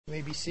You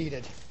may be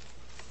seated.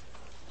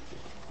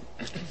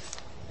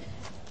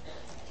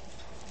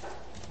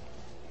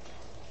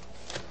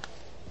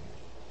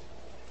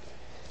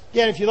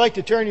 Again, if you'd like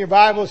to turn your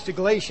Bibles to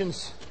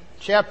Galatians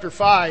chapter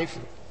 5.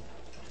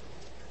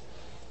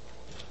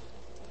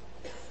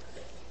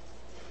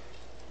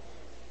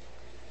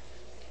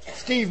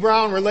 Steve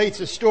Brown relates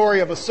a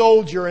story of a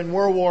soldier in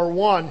World War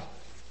I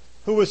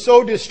who was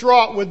so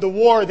distraught with the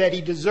war that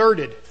he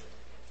deserted.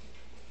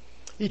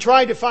 He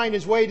tried to find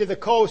his way to the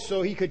coast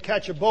so he could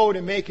catch a boat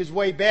and make his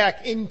way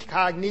back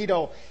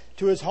incognito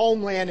to his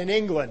homeland in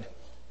England.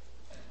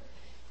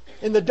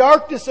 In the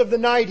darkness of the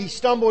night, he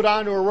stumbled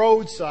onto a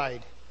road sign.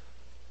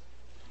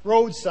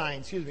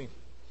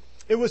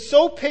 It was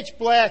so pitch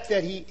black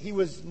that he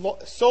was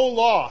so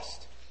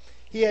lost.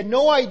 He had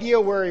no idea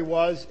where he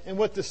was and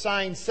what the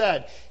sign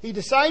said. He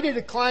decided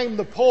to climb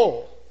the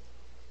pole.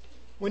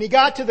 When he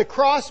got to the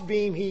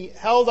crossbeam, he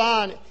held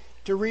on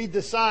to read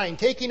the sign.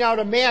 Taking out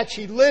a match,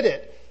 he lit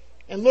it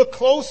and looked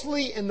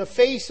closely in the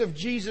face of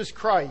Jesus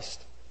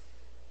Christ.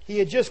 He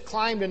had just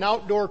climbed an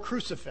outdoor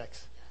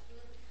crucifix.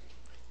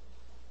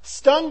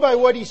 Stunned by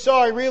what he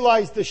saw, he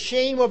realized the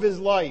shame of his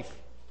life.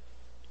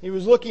 He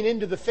was looking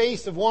into the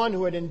face of one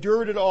who had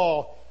endured it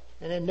all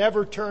and had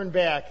never turned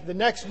back. The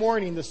next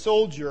morning, the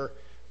soldier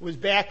was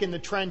back in the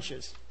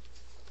trenches.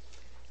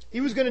 He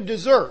was going to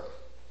desert.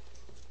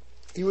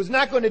 He was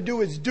not going to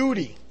do his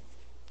duty.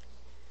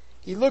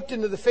 He looked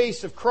into the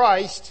face of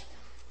Christ,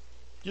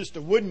 just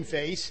a wooden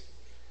face,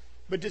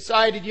 but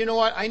decided, you know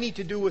what, I need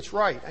to do what's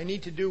right. I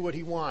need to do what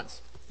He wants.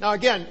 Now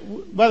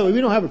again, by the way, we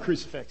don't have a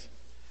crucifix.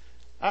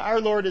 Our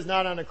Lord is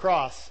not on a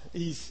cross.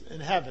 He's in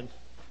heaven.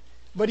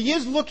 But He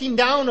is looking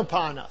down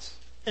upon us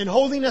and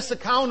holding us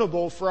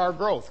accountable for our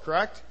growth,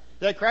 correct? Is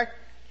that correct?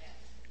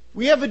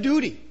 We have a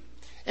duty.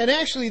 And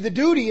actually, the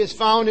duty is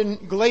found in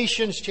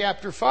Galatians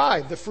chapter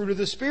 5, the fruit of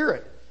the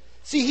Spirit.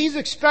 See, He's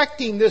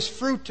expecting this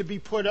fruit to be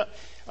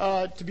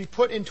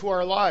put into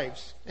our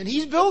lives. And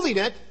He's building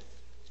it,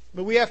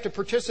 but we have to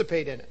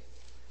participate in it.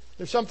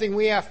 There's something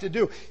we have to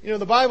do. You know,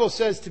 the Bible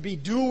says to be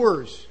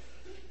doers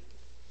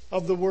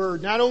of the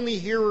word, not only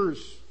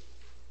hearers.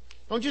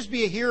 Don't just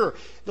be a hearer.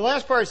 The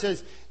last part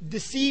says,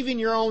 deceiving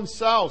your own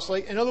selves.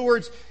 Like, in other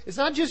words, it's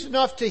not just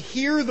enough to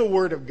hear the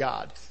Word of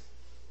God.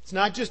 It's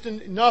not just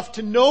enough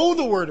to know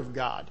the Word of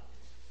God.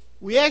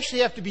 We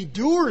actually have to be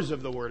doers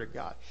of the Word of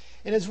God.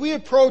 And as we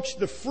approach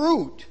the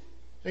fruit,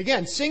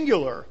 again,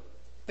 singular,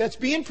 that's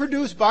being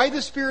produced by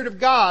the Spirit of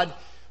God,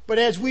 but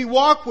as we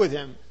walk with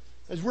Him,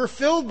 as we're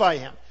filled by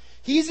Him,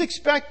 He's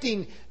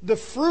expecting the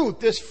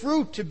fruit, this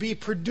fruit, to be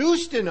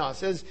produced in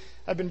us, as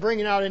I've been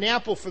bringing out an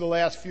apple for the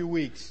last few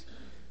weeks.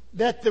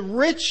 That the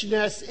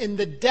richness and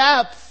the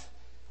depth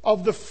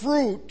of the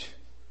fruit,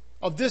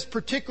 of this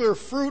particular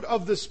fruit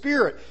of the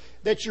Spirit,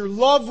 that your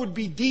love would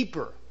be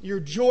deeper, your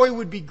joy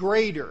would be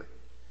greater,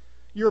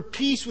 your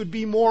peace would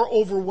be more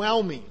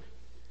overwhelming.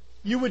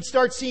 You would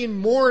start seeing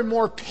more and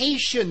more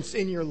patience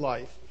in your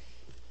life.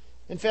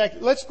 In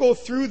fact, let's go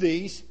through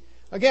these.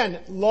 Again,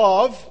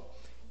 love.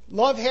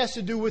 Love has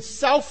to do with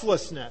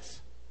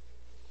selflessness.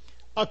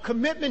 A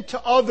commitment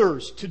to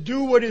others to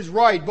do what is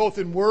right, both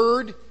in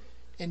word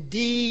and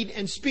deed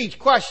and speech.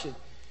 Question: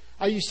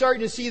 are you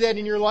starting to see that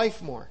in your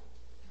life more?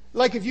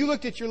 Like if you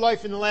looked at your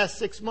life in the last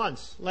 6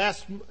 months,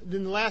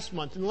 in the last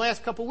month, in the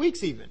last couple of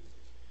weeks even,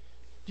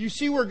 do you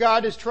see where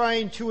God is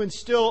trying to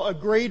instill a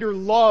greater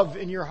love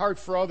in your heart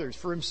for others,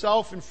 for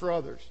Himself and for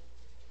others?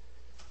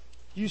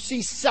 Do you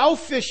see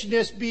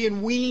selfishness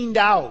being weaned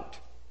out,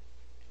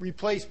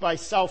 replaced by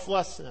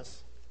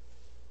selflessness?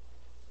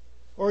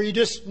 Or you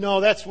just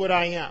know that's what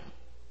I am?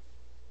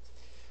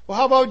 Well,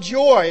 how about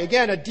joy?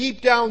 Again, a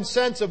deep down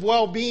sense of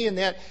well-being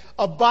that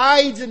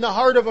abides in the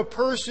heart of a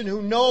person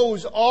who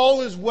knows all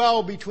is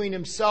well between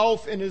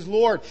himself and his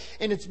Lord.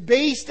 And it's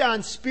based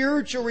on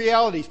spiritual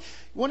realities.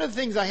 One of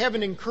the things I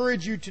haven't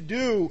encouraged you to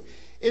do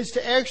is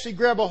to actually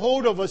grab a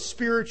hold of a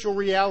spiritual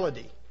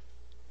reality.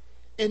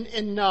 And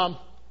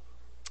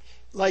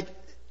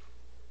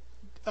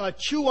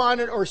chew on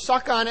it or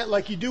suck on it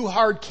like you do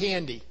hard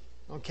candy.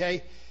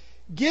 Okay?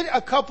 Get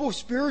a couple of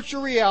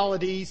spiritual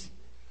realities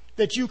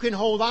that you can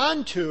hold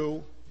on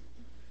to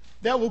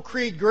that will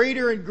create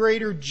greater and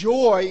greater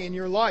joy in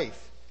your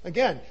life.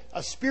 Again,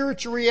 a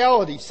spiritual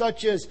reality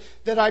such as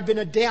that I've been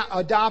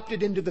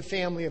adopted into the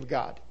family of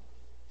God.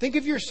 Think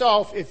of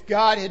yourself if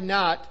God had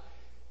not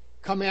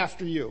come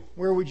after you.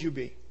 Where would you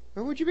be?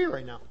 Where would you be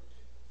right now?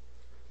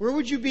 Where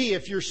would you be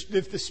if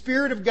the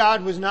Spirit of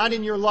God was not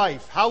in your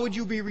life? How would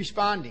you be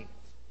responding?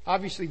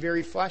 Obviously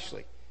very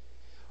fleshly.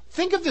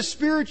 Think of the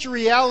spiritual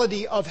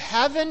reality of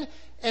heaven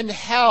and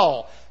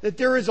hell, that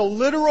there is a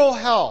literal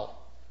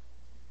hell.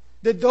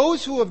 That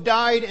those who have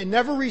died and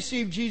never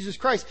received Jesus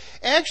Christ,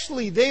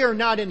 actually they are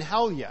not in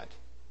hell yet.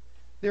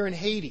 They're in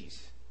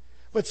Hades.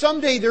 But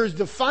someday there's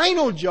the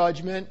final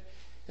judgment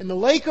in the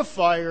lake of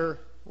fire,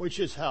 which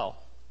is hell.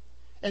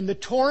 And the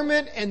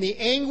torment and the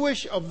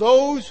anguish of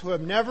those who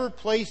have never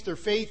placed their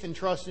faith and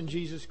trust in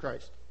Jesus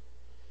Christ.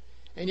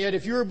 And yet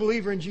if you're a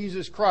believer in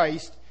Jesus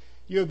Christ,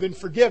 you have been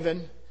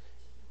forgiven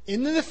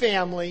into the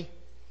family,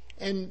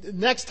 And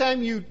next time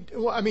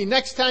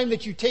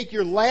that you take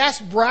your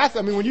last breath,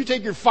 when you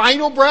take your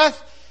final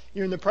breath,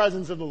 you're in the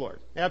presence of the Lord.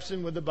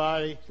 Absent with the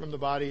body, from the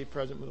body,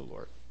 present with the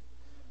Lord.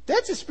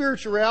 That's a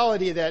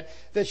spirituality that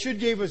should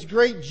give us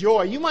great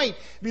joy. You might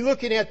be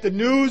looking at the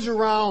news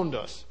around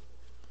us.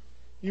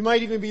 You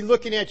might even be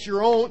looking at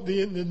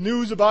the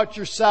news about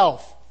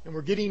yourself. And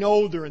we're getting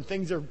older and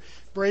things are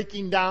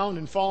breaking down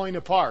and falling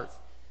apart.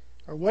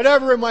 Or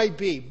whatever it might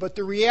be. But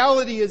the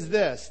reality is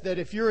this, that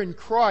if you're in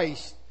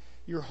Christ,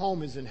 your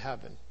home is in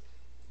heaven.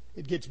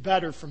 It gets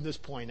better from this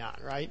point on,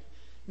 right?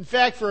 In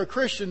fact, for a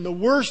Christian, the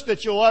worst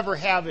that you'll ever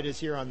have it is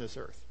here on this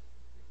earth.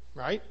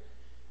 Right?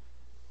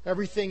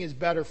 Everything is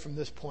better from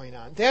this point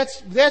on.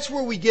 That's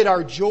where we get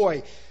our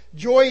joy.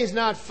 Joy is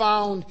not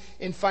found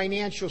in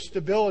financial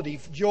stability.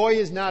 Joy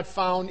is not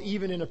found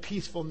even in a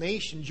peaceful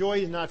nation. Joy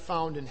is not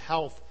found in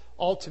health.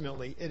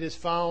 Ultimately, it is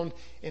found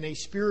in a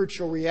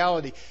spiritual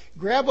reality.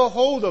 Grab a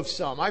hold of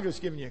some. I've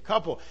just given you a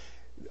couple.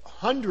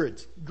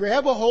 Hundreds.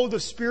 Grab a hold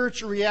of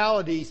spiritual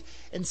realities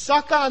and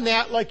suck on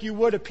that like you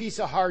would a piece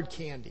of hard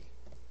candy.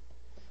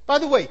 By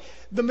the way,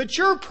 the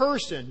mature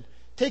person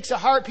takes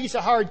a piece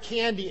of hard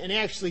candy and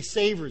actually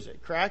savors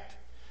it, correct?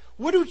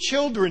 What do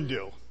children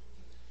do?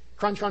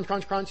 Crunch, crunch,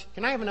 crunch, crunch.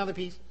 Can I have another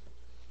piece?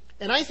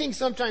 And I think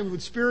sometimes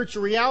with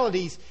spiritual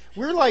realities,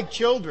 we're like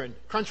children.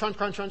 Crunch, crunch,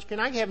 crunch, crunch. Can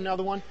I have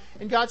another one?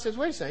 And God says,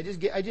 wait a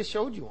second, I just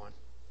showed you one.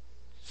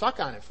 Suck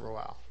on it for a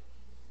while.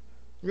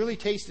 Really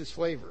taste its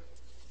flavor.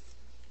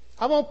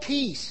 How about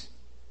peace?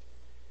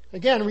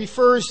 Again,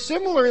 refers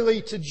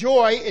similarly to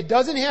joy. It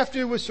doesn't have to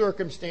do with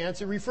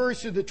circumstance. It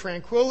refers to the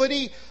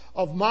tranquility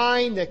of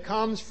mind that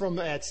comes from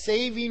that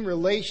saving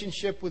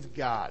relationship with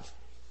God.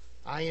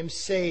 I am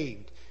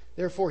saved.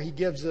 Therefore, He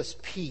gives us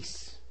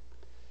peace.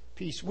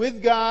 Peace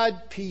with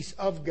God, peace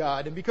of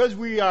God. And because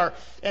we are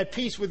at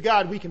peace with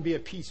God, we can be a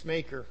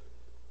peacemaker.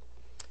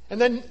 And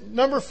then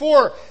number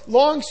 4,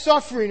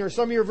 long-suffering, or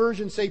some of your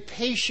versions say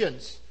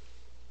patience.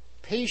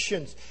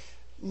 Patience.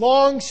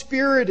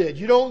 Long-spirited.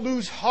 You don't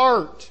lose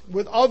heart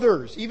with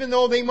others, even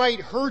though they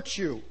might hurt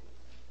you.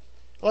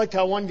 I liked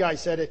how one guy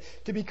said it.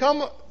 To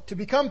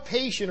become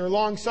patient or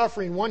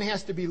long-suffering, one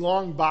has to be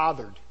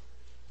long-bothered.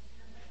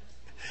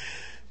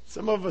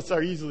 Some of us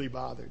are easily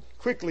bothered,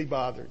 quickly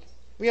bothered.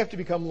 We have to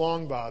become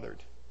long-bothered.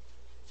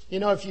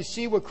 If you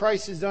see what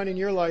Christ has done in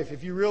your life,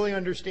 if you really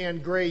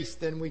understand grace,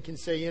 then we can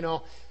say,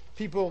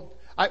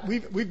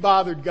 we've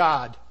bothered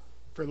God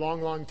for a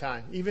long, long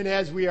time. Even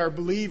as we are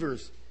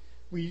believers,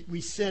 we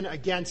sin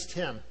against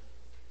Him.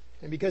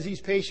 And because He's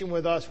patient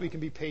with us, we can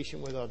be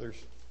patient with others.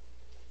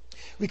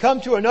 We come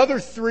to another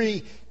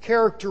 3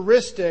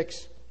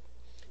 characteristics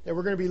that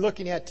we're going to be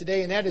looking at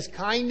today, and that is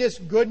kindness,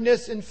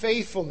 goodness, and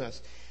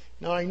faithfulness.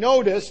 Now, I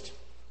noticed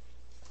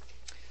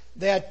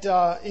that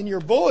in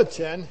your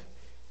bulletin,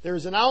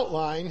 there's an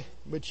outline,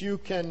 but you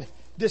can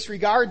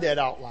disregard that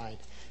outline.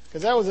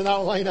 Because that was an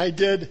outline I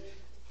did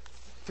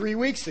 4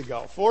 weeks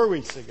ago.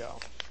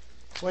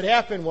 What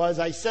happened was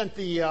I sent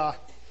I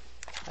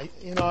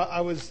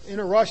was in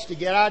a rush to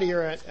get out of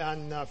here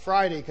on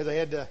Friday because I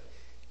had to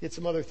get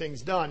some other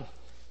things done.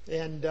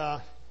 And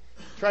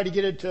tried to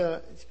get it to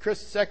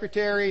Chris'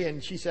 secretary,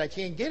 and she said, I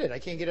can't get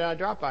it out of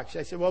Dropbox.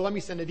 I said, well, let me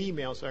send it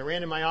email. So I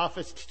ran in my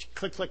office,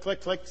 click, click,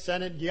 click, click,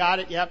 send it, got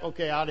it, yep,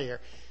 okay, out of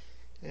here.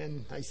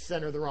 And I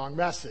sent her the wrong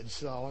message,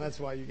 so that's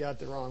why you got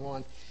the wrong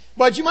one.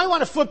 But you might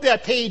want to flip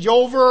that page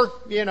over,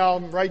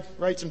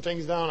 write some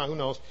things down, who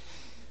knows.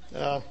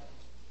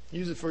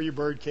 Use it for your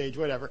bird cage,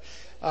 whatever.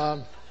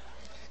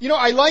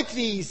 I like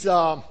these,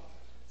 I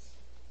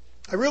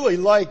really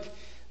like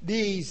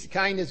these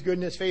kindness,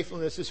 goodness,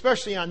 faithfulness,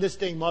 especially on this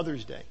day,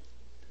 Mother's Day.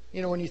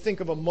 When you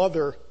think of a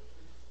mother,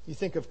 you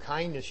think of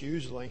kindness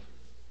usually.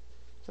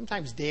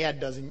 Sometimes dad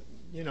doesn't,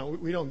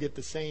 we don't get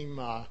the same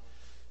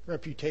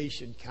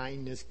reputation,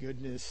 kindness,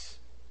 goodness,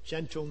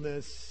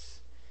 gentleness.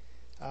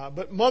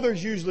 But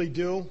mothers usually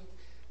do.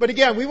 But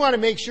again, we want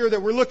to make sure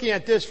that we're looking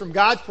at this from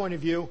God's point of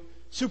view.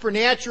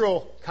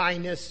 Supernatural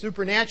kindness,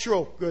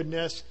 supernatural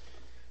goodness.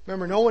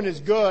 Remember, no one is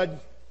good.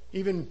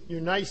 Even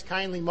your nice,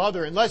 kindly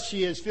mother, unless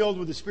she is filled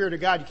with the Spirit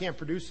of God, you can't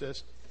produce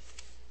this.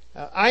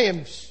 I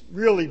am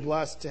really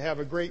blessed to have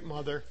a great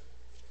mother.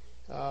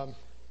 I'm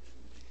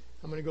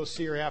going to go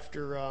see her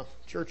after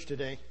church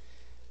today.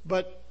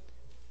 But,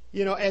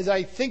 as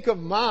I think of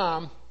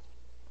Mom,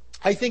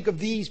 I think of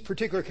these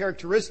particular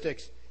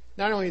characteristics,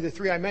 not only the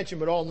 3 I mentioned,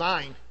 but all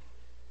 9,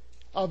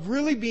 of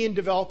really being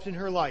developed in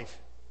her life.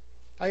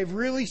 I have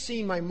really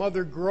seen my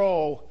mother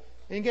grow.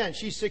 And again,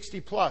 she's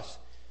 60 plus.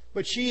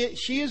 But she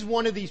is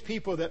one of these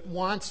people that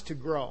wants to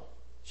grow.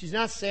 She's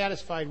not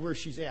satisfied where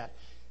she's at.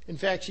 In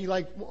fact, she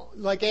like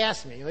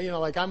asked me,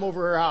 like I'm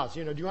over her house.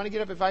 Do you want to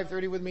get up at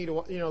 5:30 with me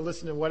to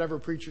listen to whatever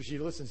preacher she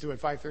listens to at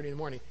 5:30 in the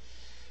morning?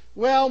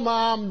 Well,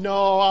 Mom,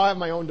 no, I'll have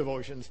my own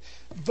devotions.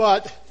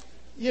 But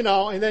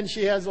and then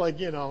she has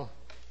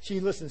she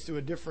listens to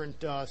a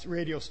different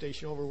radio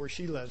station over where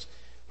she lives.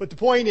 But the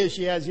point is,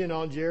 she has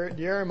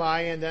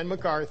Jeremiah and then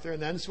MacArthur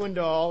and then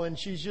Swindoll, and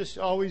she's just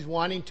always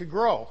wanting to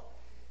grow.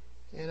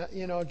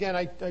 And, again,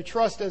 I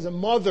trust as a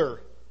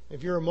mother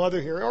If you're a mother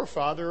here, or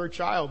father, or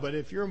child, but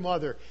if you're a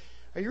mother,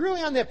 are you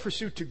really on that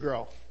pursuit to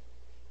grow?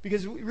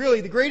 Because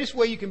really, the greatest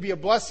way you can be a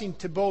blessing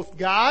to both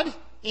God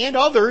and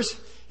others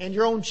and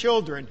your own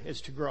children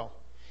is to grow.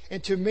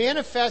 And to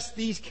manifest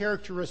these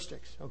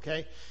characteristics,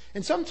 okay?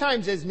 And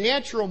sometimes as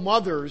natural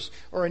mothers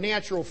or a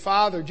natural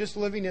father, just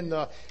living in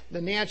the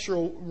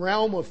natural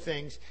realm of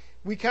things,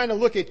 we kind of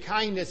look at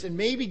kindness and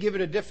maybe give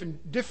it a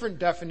different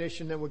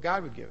definition than what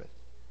God would give it,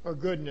 or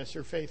goodness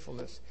or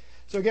faithfulness.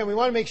 So again, we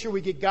want to make sure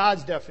we get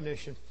God's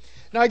definition.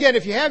 Now again,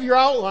 if you have your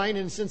outline,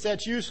 and since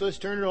that's useless,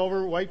 turn it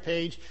over, white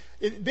page.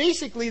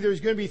 Basically, there's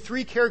going to be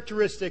 3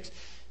 characteristics.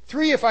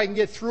 3 if I can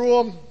get through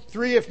them.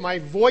 3 if my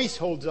voice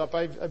holds up.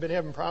 I've been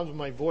having problems with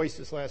my voice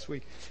this last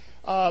week.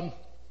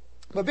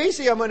 But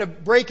basically, I'm going to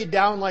break it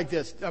down like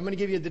this. I'm going to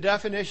give you the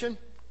definition.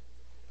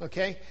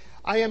 Okay?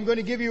 I am going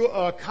to give you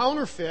a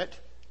counterfeit.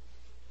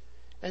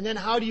 And then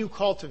how do you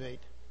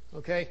cultivate?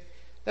 Okay?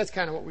 That's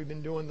kind of what we've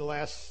been doing the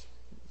last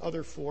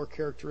other 4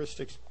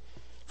 characteristics.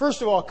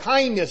 First of all,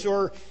 kindness,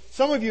 or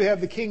some of you have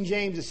the King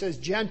James that says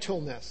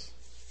gentleness.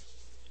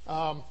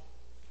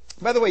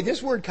 By the way,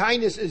 this word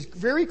kindness is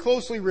very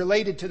closely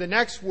related to the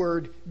next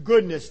word,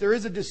 goodness. There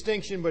is a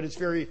distinction, but it's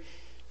very,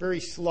 very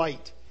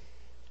slight.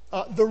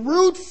 The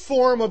root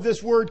form of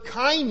this word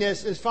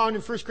kindness is found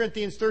in 1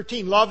 Corinthians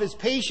 13. Love is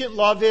patient,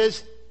 love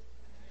is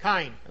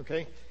kind.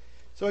 Okay?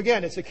 So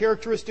again, it's a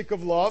characteristic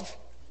of love.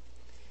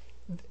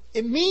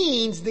 It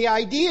means, the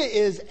idea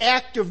is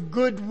act of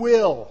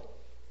goodwill.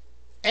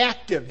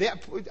 Active.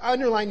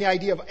 Underline the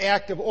idea of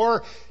active.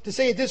 Or to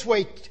say it this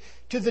way,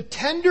 to the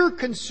tender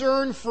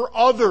concern for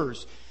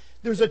others.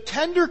 There's a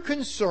tender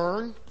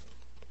concern.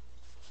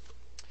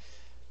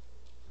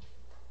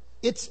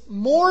 It's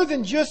more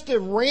than just a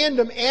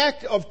random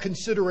act of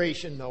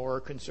consideration, though,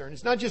 or concern.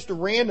 It's not just a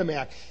random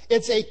act.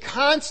 It's a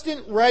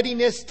constant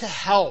readiness to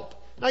help.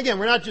 Now, again,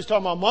 we're not just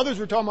talking about mothers,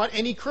 we're talking about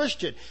any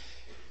Christian.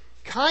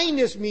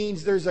 Kindness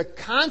means there's a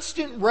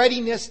constant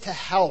readiness to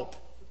help.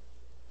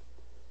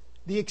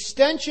 The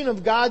extension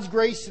of God's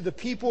grace to the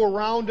people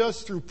around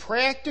us through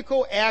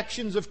practical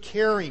actions of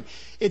caring.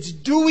 It's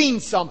doing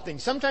something.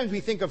 Sometimes we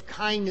think of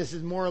kindness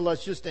as more or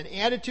less just an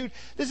attitude.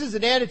 This is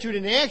an attitude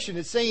in action.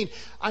 It's saying,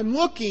 I'm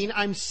looking,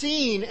 I'm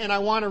seeing, and I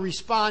want to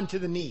respond to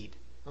the need.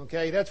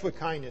 Okay, that's what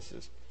kindness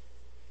is.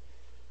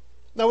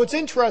 Now what's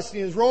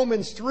interesting is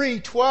Romans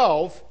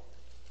 3:12,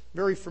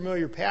 very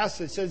familiar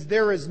passage, says,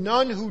 there is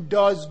none who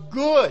does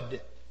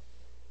good,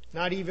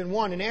 not even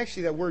one. And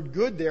actually that word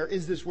good there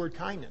is this word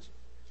kindness.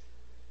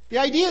 The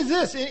idea is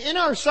this, in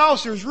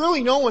ourselves there's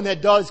really no one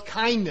that does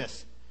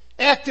kindness,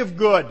 active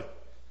good,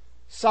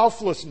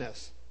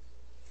 selflessness.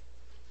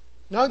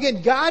 Now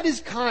again, God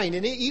is kind,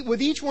 and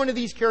with each one of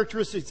these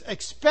characteristics,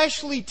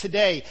 especially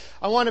today,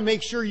 I want to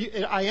make sure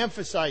I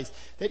emphasize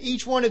that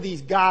each one of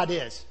these God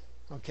is.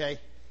 Okay?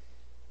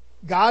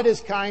 God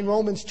is kind.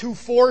 Romans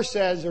 2:4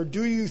 says, or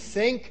do you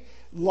think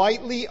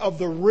lightly of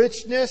the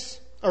richness,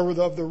 or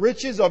of the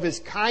riches of His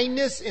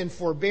kindness and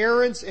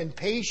forbearance and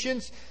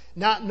patience,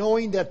 not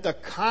knowing that the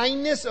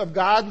kindness of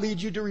God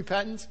leads you to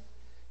repentance?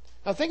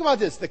 Now think about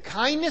this. The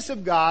kindness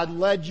of God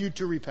led you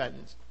to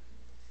repentance.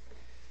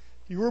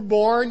 You were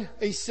born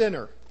a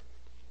sinner.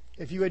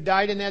 If you had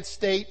died in that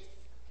state,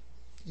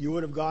 you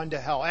would have gone to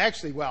hell.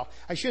 Actually, well,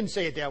 I shouldn't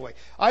say it that way.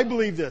 I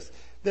believe this,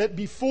 that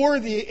before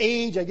the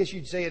age, I guess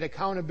you'd say it,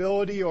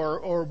 accountability,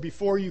 or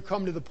before you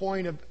come to the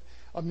point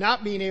of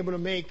not being able to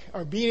make,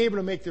 or being able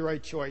to make the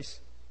right choice.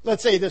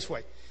 Let's say it this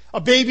way.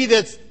 A baby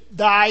that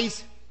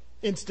dies,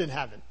 instant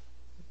heaven.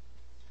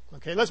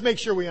 Okay, let's make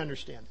sure we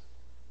understand.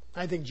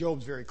 I think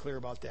Job's very clear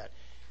about that.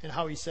 And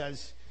how he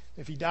says,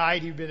 if he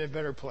died, he'd been in a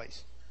better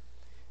place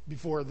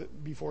before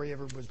he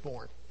ever was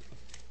born.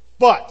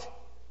 But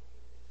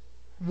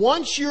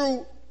once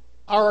you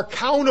are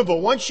accountable,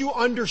 once you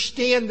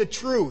understand the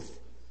truth,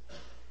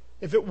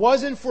 if it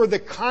wasn't for the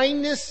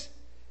kindness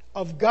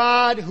of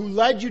God who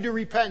led you to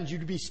repentance,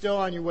 you'd be still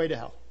on your way to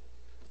hell.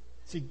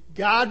 See,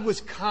 God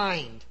was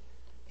kind.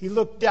 He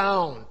looked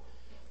down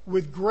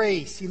with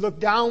grace. He looked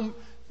down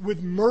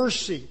with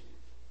mercy.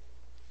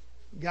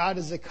 God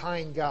is a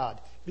kind God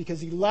because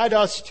He led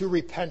us to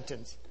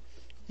repentance.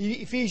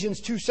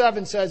 Ephesians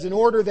 2:7 says, in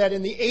order that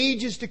in the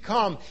ages to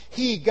come,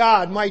 He,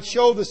 God, might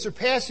show the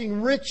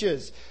surpassing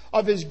riches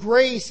of His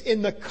grace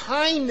in the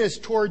kindness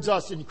towards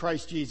us in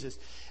Christ Jesus.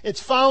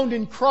 It's found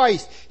in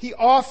Christ. He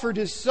offered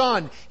His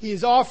Son. He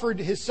has offered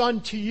His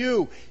Son to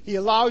you. He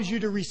allows you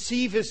to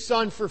receive His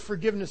Son for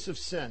forgiveness of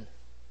sin.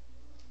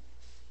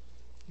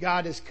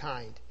 God is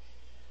kind.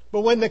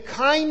 But when the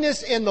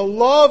kindness and the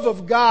love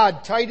of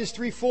God, Titus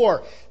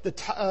 3:4,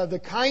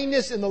 the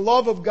kindness and the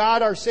love of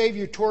God our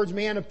Savior towards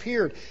man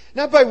appeared,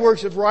 not by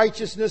works of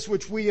righteousness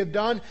which we have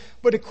done,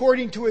 but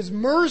according to His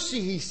mercy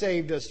He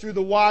saved us through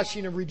the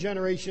washing of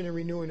regeneration and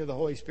renewing of the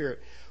Holy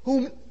Spirit,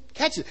 whom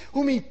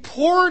He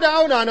poured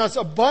out on us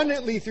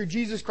abundantly through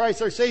Jesus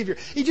Christ our Savior.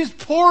 He just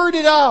poured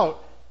it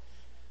out.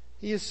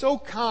 He is so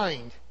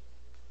kind.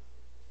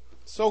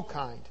 So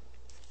kind.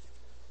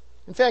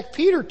 In fact,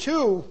 Peter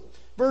 2,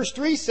 Verse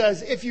 3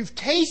 says, if you've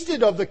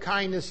tasted of the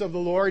kindness of the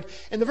Lord,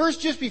 and the verse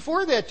just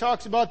before that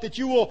talks about that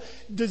you will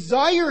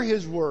desire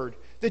His word,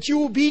 that you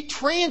will be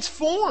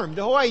transformed.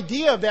 The whole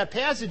idea of that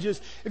passage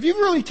is, if you've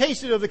really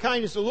tasted of the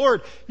kindness of the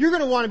Lord, you're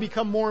going to want to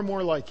become more and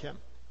more like Him.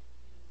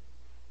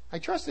 I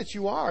trust that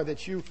you are,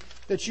 that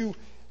you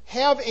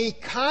have a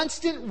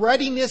constant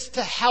readiness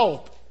to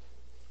help.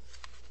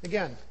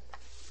 Again.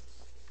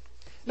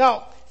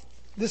 Now,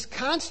 this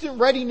constant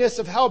readiness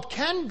of help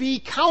can be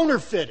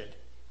counterfeited.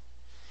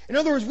 In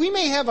other words, we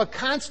may have a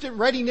constant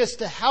readiness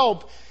to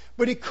help,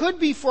 but it could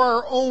be for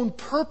our own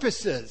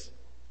purposes.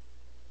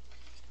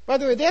 By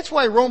the way, that's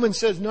why Romans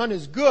says none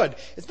is good.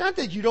 It's not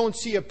that you don't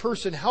see a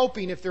person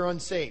helping if they're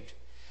unsaved.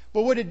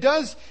 But what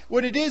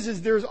it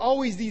is there's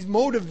always these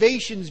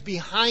motivations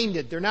behind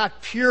it. They're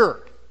not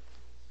pure.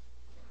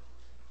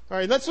 All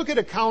right, let's look at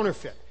a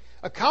counterfeit.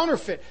 A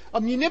counterfeit, a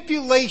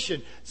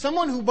manipulation,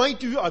 someone who might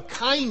do a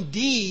kind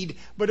deed,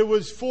 but it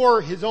was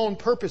for his own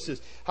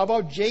purposes. How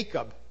about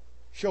Jacob?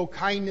 Show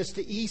kindness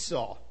to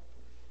Esau,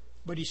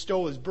 but he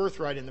stole his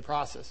birthright in the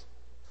process.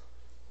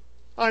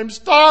 I'm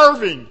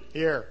starving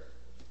here.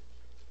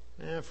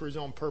 For his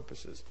own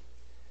purposes.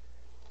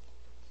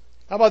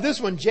 How about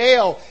this one?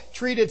 Jael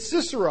treated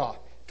Sisera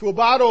to a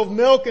bottle of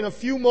milk and a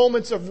few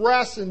moments of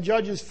rest in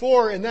Judges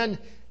 4, and then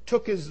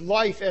took his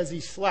life as he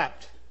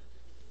slept.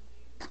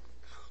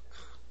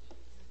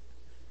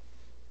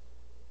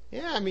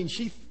 Yeah, I mean,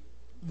 she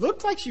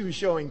looked like she was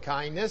showing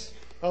kindness.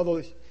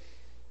 Although,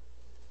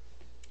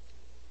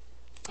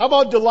 how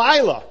about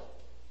Delilah?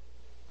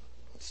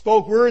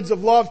 Spoke words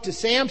of love to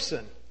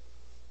Samson,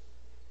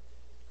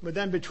 but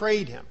then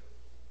betrayed him.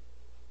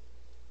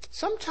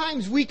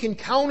 Sometimes we can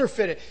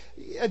counterfeit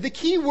it. The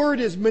key word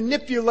is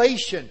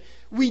manipulation.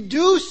 We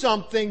do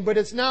something, but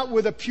it's not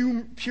with a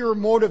pure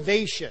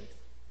motivation.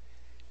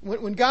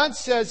 When God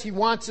says He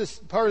wants us,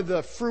 part of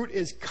the fruit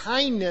is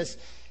kindness,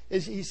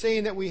 He's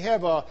saying that we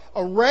have a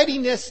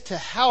readiness to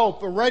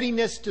help, a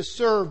readiness to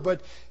serve,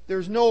 but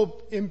there's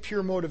no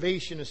impure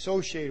motivation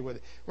associated with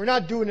it. We're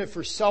not doing it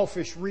for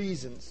selfish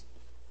reasons.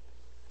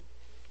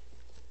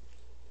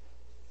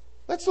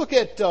 Let's look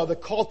at the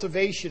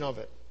cultivation of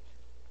it.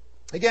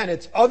 Again,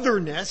 it's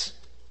otherness.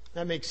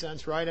 That makes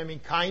sense, right? I mean,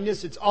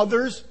 kindness, it's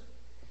others.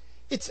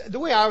 It's the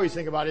way I always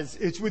think about it is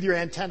it's with your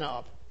antenna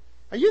up.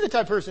 Are you the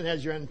type of person that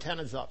has your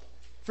antennas up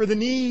for the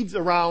needs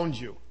around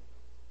you?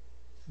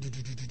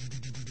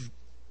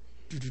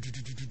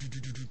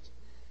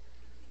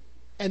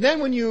 And then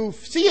when you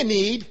see a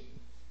need,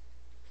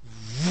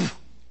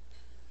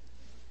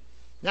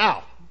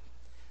 now,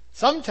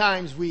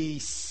 sometimes we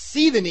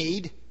see the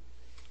need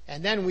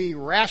and then we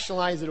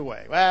rationalize it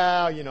away.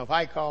 Well, if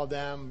I called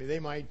them, they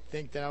might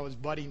think that I was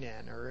butting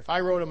in. Or if I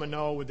wrote them a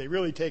note, would they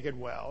really take it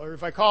well? Or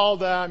if I called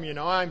them,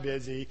 I'm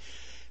busy.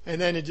 And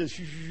then it just,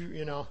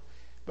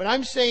 But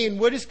I'm saying,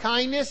 what is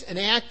kindness? An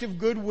act of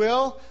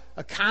goodwill,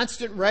 a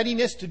constant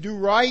readiness to do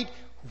right,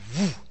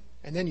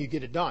 and then you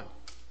get it done.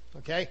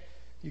 Okay?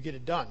 You get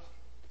it done.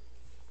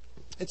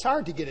 It's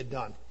hard to get it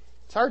done.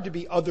 It's hard to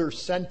be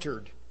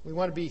other-centered. We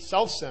want to be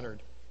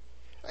self-centered.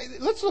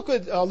 Let's look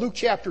at Luke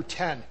chapter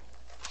 10.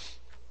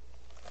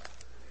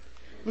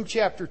 Luke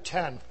chapter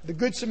 10, the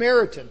Good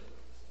Samaritan.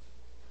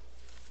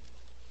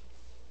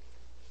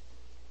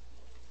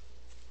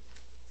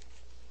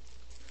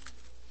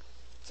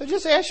 So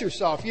just ask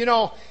yourself,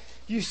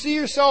 you see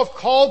yourself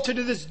called to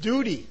do this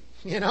duty,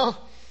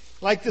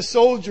 like the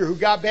soldier who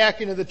got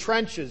back into the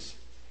trenches.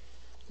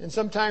 And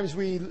sometimes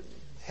we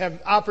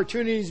have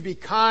opportunities to be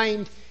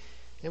kind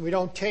and we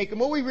don't take them.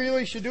 What we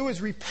really should do is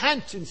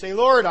repent and say,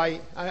 Lord, I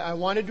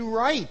want to do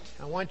right.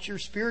 I want your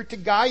Spirit to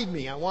guide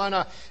me. I want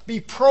to be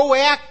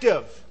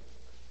proactive.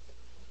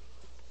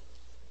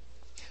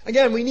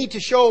 Again, we need to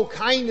show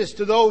kindness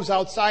to those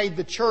outside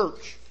the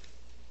church.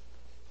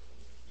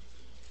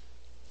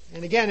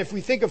 And again, if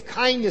we think of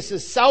kindness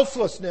as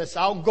selflessness,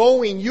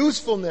 outgoing,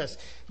 usefulness,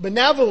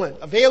 benevolent,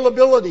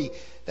 availability,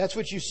 that's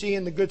what you see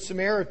in the Good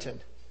Samaritan.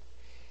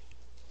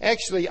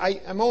 Actually,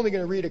 I'm only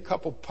going to read a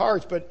couple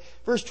parts, but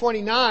verse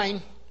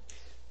 29,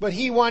 but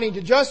he, wanting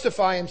to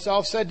justify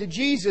himself, said to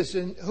Jesus,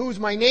 and who's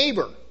my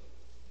neighbor?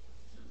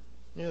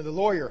 The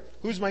lawyer,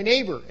 who's my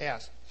neighbor?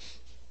 Asked.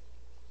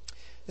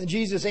 Then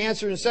Jesus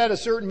answered and said, a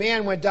certain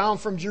man went down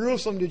from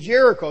Jerusalem to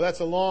Jericho. That's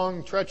a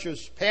long,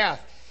 treacherous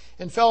path.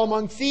 And fell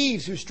among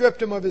thieves who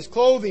stripped him of his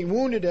clothing,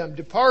 wounded him,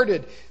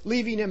 departed,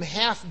 leaving him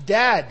half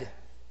dead.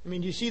 Do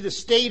you see the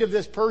state of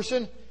this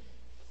person?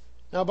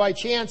 Now by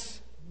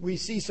chance, we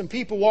see some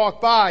people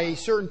walk by. A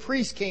certain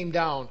priest came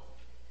down.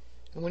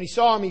 And when he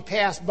saw him, he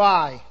passed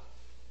by.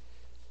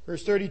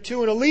 Verse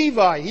 32, and a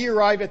Levite, he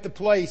arrived at the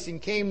place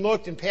and came,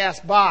 looked, and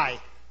passed by.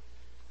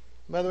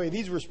 By the way,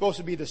 these were supposed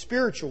to be the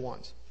spiritual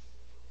ones.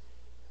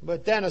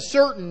 But then a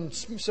certain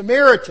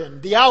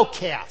Samaritan, the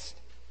outcast.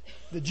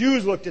 The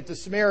Jews looked at the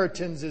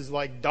Samaritans as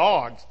like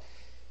dogs.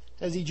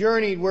 As he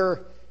journeyed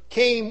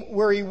came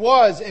where he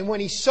was, and when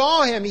he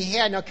saw him, he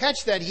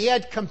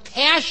had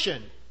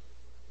compassion.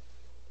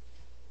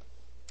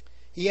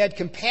 He had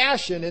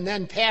compassion and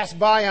then passed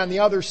by on the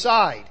other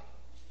side.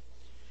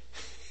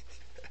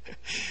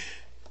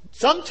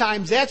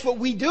 Sometimes that's what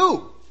we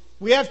do.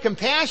 We have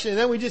compassion and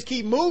then we just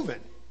keep moving.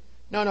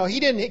 No, he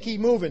didn't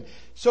keep moving.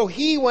 So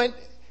he went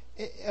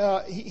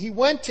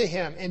to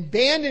him and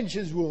bandaged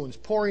his wounds,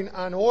 pouring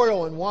on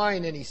oil and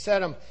wine, and he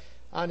set him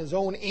on his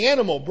own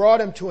animal, brought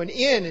him to an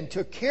inn, and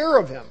took care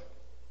of him.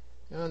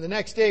 Now, the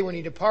next day when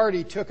he departed,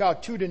 he took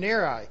out 2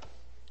 denarii.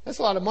 That's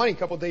a lot of money, a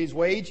couple of days'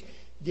 wage.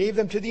 Gave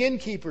them to the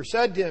innkeeper,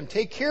 said to him,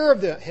 take care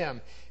of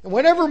him. And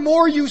whatever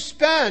more you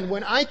spend,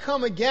 when I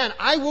come again,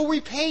 I will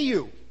repay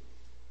you.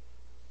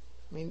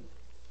 I mean,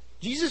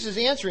 Jesus is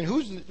answering,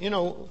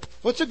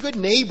 what's a good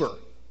neighbor?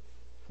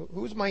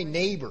 Who's my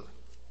neighbor?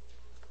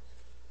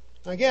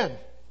 Again,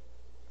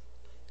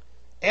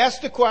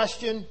 ask the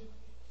question.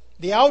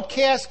 The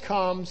outcast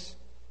comes.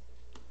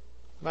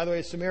 By the way,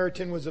 a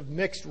Samaritan was of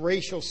mixed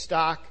racial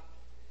stock.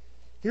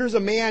 Here's a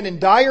man in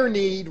dire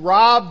need,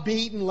 robbed,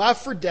 beaten,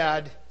 left for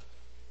dead.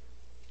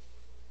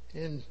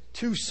 And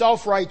 2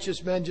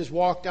 self-righteous men just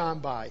walked on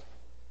by.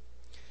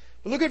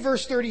 But look at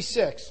verse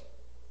 36.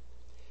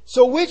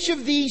 So which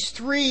of these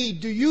 3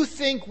 do you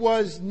think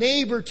was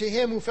neighbor to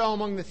him who fell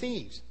among the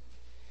thieves?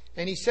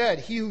 And he said,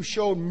 he who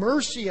showed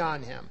mercy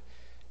on him.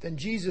 Then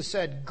Jesus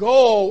said,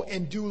 go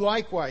and do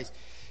likewise.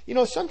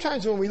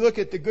 Sometimes when we look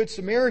at the Good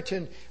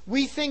Samaritan,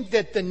 we think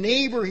that the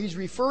neighbor he's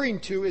referring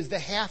to is the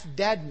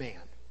half-dead man.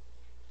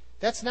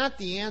 That's not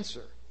the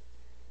answer.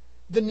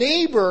 The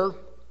neighbor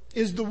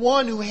is the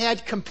one who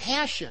had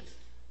compassion.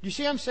 You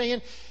see what I'm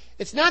saying?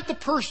 It's not the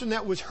person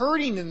that was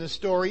hurting in the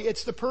story.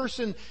 It's the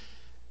person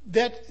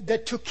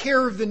that took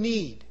care of the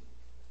need.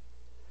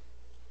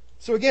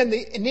 So again,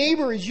 the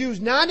neighbor is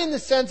used not in the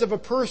sense of a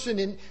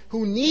person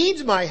who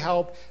needs my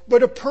help,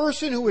 but a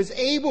person who is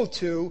able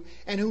to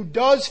and who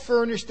does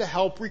furnish the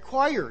help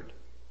required.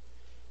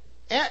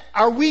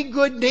 Are we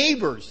good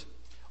neighbors?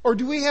 Or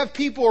do we have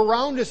people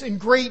around us in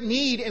great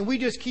need and we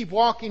just keep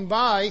walking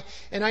by?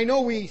 And I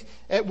know we,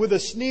 with a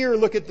sneer,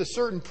 look at the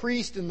certain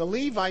priest and the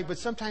Levite, but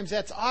sometimes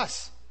that's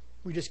us.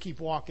 We just keep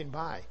walking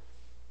by.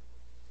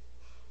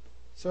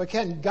 So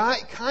again,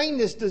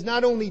 kindness does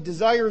not only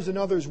desires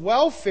another's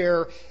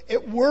welfare,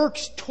 it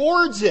works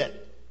towards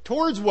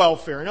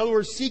welfare. In other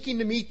words, seeking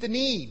to meet the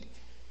need.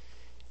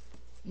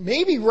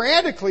 Maybe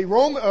radically,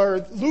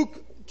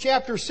 Luke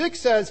chapter 6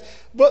 says,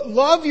 but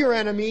love your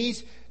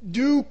enemies,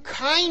 do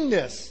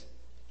goodness,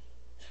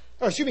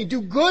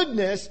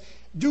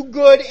 do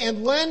good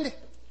and lend,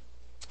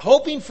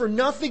 hoping for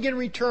nothing in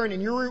return,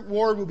 and your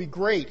reward will be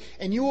great,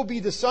 and you will be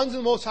the sons of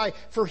the Most High,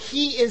 for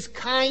He is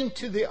kind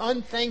to the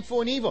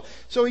unthankful and evil.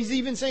 So he's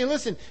even saying,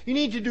 listen, you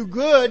need to do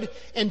good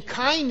and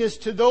kindness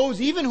to those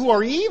even who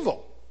are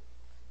evil.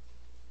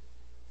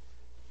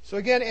 So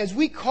again, as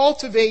we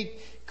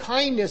cultivate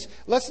kindness,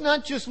 let's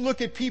not just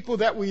look at people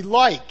that we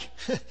like.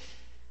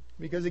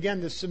 Because again,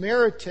 the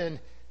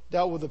Samaritan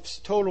dealt with a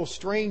total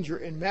stranger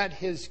and met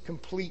his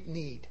complete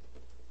need.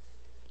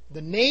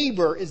 The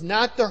neighbor is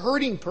not the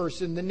hurting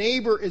person. The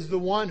neighbor is the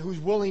one who's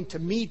willing to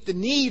meet the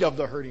need of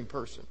the hurting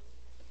person.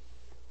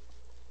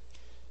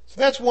 So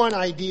that's one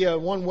idea,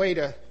 one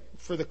way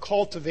for the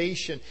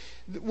cultivation.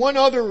 One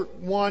other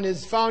one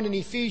is found in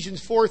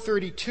Ephesians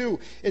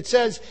 4:32. It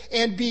says,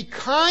 and be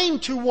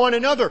kind to one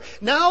another.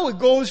 Now it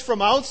goes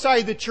from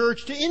outside the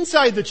church to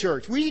inside the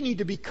church. We need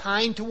to be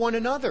kind to one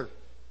another.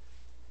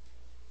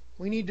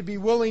 We need to be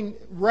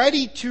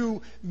ready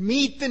to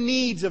meet the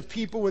needs of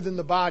people within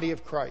the body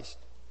of Christ.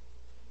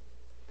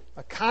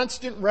 A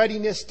constant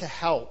readiness to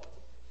help.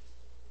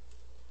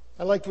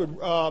 I liked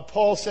what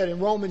Paul said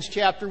in Romans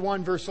chapter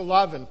 1, verse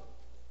 11.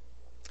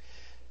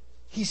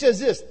 He says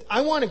this,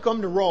 I want to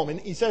come to Rome, and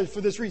he says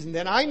for this reason,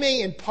 that I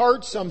may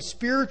impart some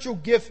spiritual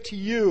gift to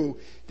you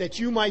that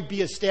you might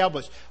be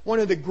established. One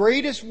of the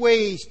greatest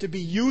ways to be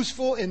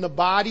useful in the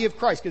body of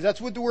Christ, because that's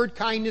what the word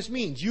kindness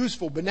means,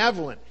 useful,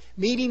 benevolent,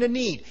 meeting a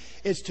need,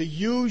 is to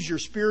use your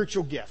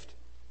spiritual gift.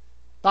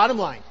 Bottom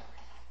line,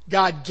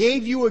 God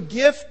gave you a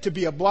gift to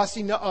be a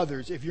blessing to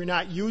others. If you're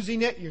not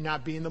using it, you're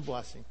not being the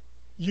blessing.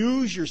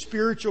 Use your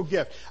spiritual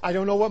gift. I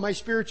don't know what my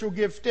spiritual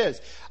gift is.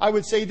 I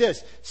would say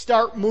this,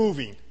 start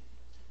moving.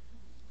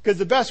 Because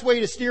the best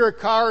way to steer a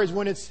car is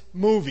when it's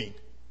moving.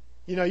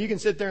 You know, you can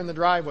sit there in the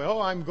driveway.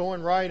 Oh, I'm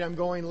going right, I'm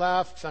going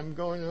left, I'm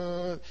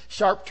going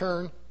sharp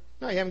turn.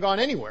 No, you haven't gone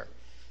anywhere.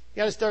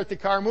 You got to start the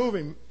car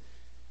moving.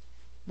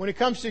 When it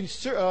comes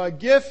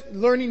to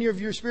learning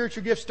of your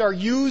spiritual gift, start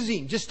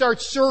using. Just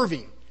start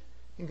serving.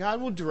 And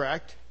God will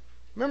direct.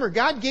 Remember,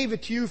 God gave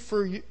it to you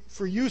for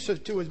use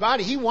to His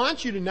body. He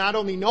wants you to not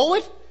only know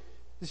it,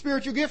 the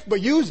spiritual gift,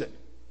 but use it.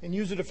 And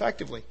use it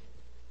effectively.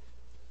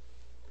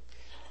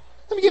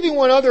 Let me give you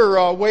one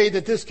other way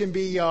that this can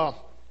be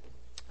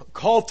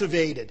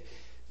cultivated.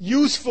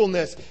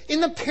 Usefulness.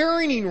 In the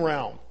parenting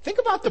realm. Think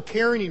about the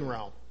parenting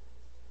realm.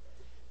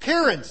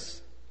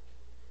 Parents,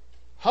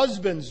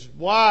 husbands,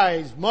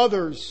 wives,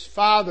 mothers,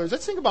 fathers.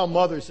 Let's think about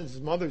mothers since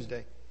it's Mother's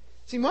Day.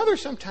 See,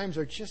 mothers sometimes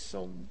are just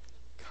so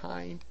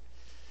kind.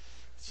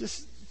 It's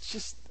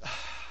just,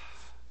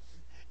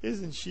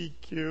 isn't she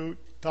cute?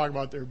 Talk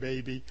about their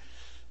baby,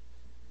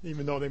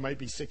 even though they might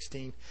be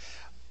 16.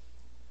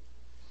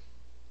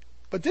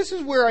 But this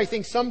is where I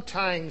think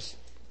sometimes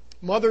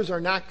mothers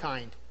are not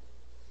kind.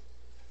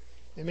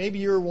 And maybe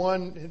you're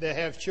one that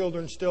have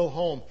children still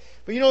home.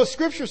 But the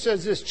Scripture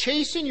says this,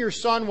 chasten your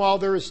son while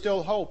there is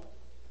still hope.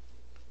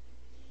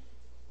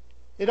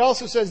 It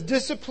also says,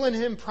 discipline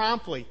him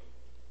promptly.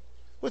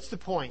 What's the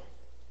point?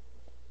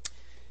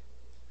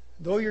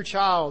 Though your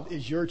child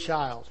is your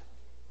child,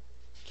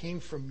 came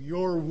from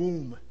your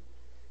womb,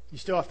 you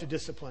still have to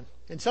discipline.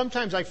 And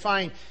sometimes I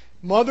find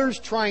mothers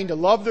trying to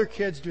love their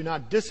kids do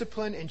not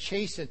discipline and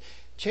chasten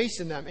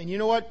them. And you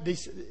know what?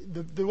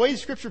 The way the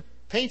Scripture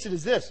paints it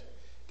is this.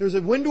 There's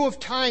a window of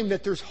time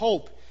that there's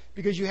hope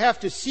because you have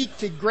to seek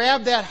to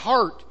grab that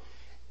heart.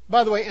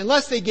 By the way,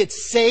 unless they get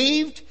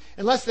saved,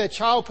 unless that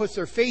child puts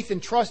their faith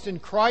and trust in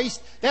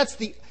Christ, that's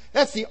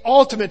the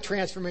ultimate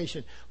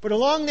transformation. But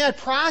along that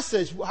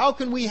process, how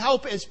can we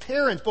help as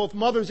parents, both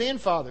mothers and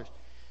fathers?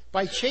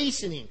 By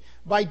chastening,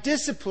 by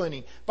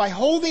disciplining, by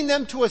holding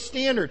them to a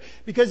standard.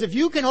 Because if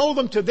you can hold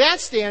them to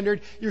that standard,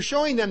 you're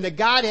showing them that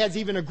God has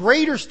even a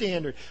greater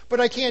standard.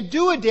 But I can't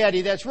do it,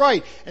 Daddy. That's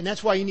right. And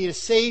that's why you need a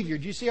Savior.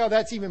 Do you see how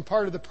that's even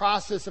part of the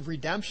process of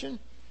redemption?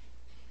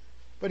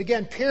 But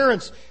again,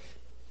 parents,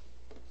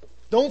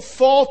 don't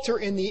falter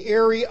in the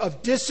area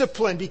of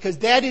discipline because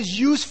that is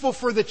useful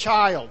for the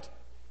child.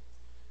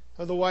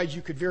 Otherwise,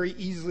 you could very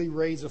easily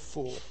raise a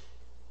fool.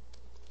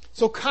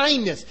 So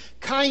kindness,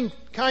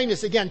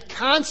 again,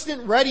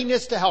 constant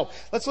readiness to help.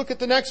 Let's look at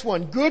the next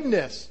one.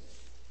 Goodness.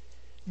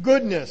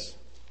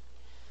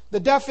 The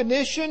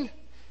definition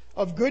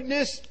of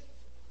goodness,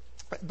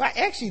 but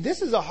actually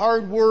this is a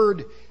hard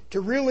word to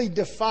really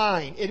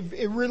define.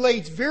 It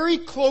relates very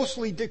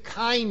closely to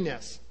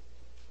kindness.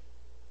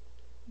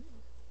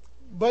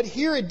 But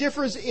here it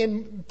differs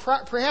in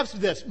perhaps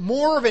this,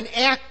 more of an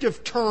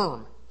active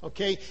term.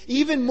 Okay?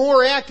 Even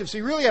more active. So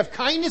you really have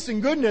kindness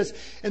and goodness,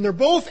 and they're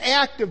both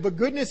active, but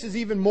goodness is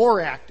even more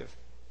active.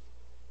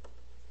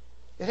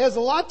 It has a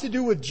lot to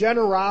do with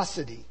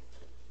generosity.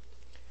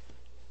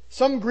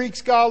 Some Greek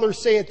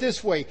scholars say it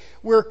this way,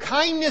 where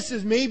kindness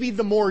is maybe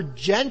the more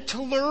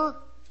gentler,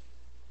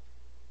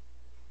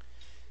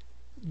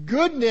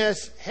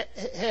 goodness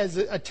has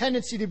a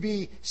tendency to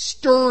be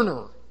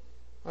sterner.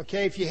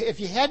 Okay? If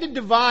you had to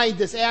divide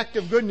this act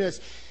of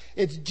goodness,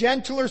 it's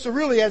gentler. So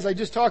really, as I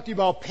just talked to you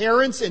about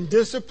parents and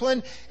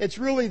discipline, it's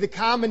really the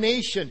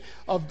combination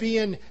of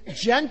being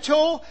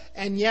gentle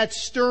and yet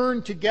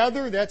stern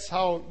together. That's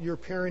how your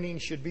parenting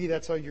should be.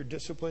 That's how your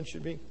discipline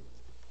should be.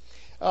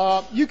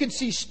 You can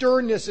see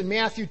sternness in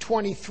Matthew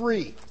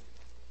 23.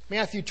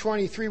 Matthew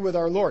 23 with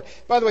our Lord.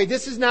 By the way,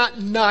 this is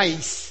not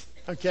nice.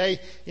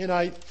 Okay?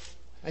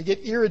 I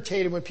get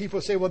irritated when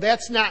people say, well,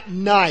 that's not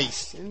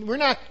nice. And we're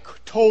not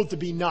told to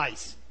be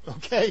nice.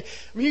 Okay?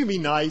 I mean, you can be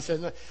nice.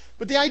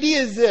 But the idea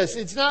is this.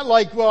 It's not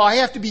like, well, I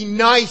have to be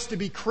nice to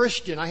be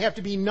Christian. I have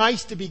to be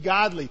nice to be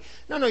godly.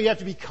 No, you have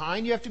to be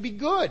kind. You have to be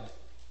good.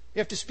 You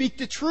have to speak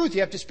the truth.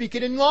 You have to speak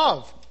it in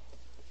love.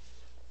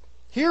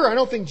 Here, I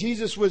don't think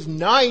Jesus was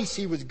nice.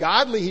 He was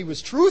godly. He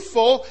was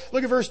truthful.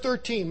 Look at verse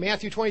 13,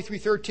 Matthew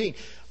 23:13.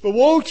 But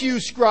woe to you,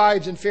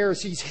 scribes and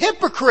Pharisees,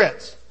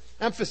 hypocrites.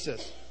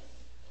 Emphasis.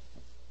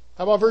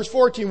 How about verse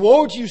 14?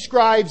 Woe to you,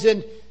 scribes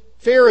and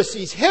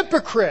Pharisees,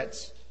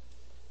 hypocrites.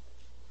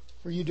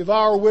 For you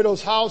devour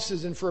widows'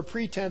 houses and for a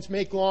pretense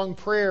make long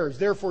prayers.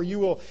 Therefore you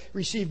will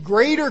receive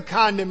greater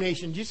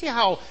condemnation. Do you see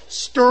how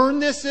stern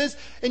this is?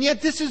 And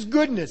yet this is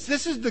goodness.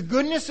 This is the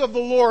goodness of the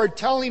Lord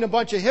telling a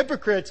bunch of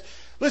hypocrites,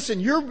 listen,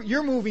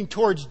 you're moving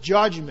towards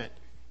judgment.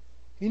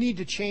 You need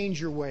to change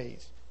your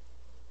ways.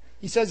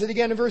 He says it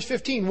again in verse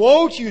 15.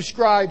 Woe to you,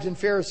 scribes and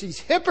Pharisees,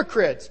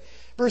 hypocrites.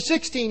 Verse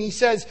 16, he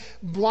says,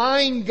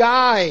 blind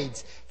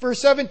guides. Verse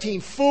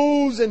 17,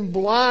 fools and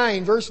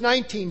blind. Verse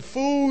 19,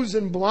 fools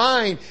and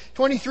blind.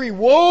 23,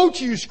 woe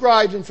to you,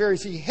 scribes and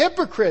Pharisees,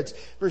 hypocrites.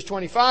 Verse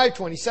 25,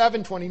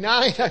 27,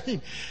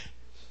 29.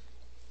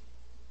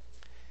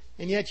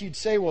 And yet you'd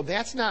say, well,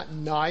 that's not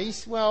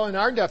nice. Well, in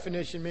our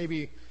definition,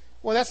 maybe,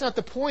 well, that's not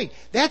the point.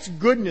 That's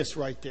goodness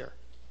right there.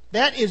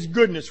 That is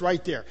goodness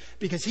right there.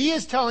 Because he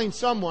is telling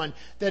someone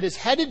that is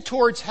headed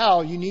towards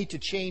hell, you need to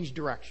change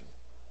direction.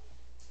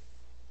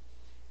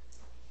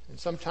 And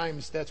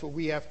sometimes that's what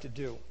we have to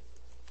do.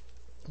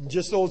 In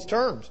just those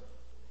terms.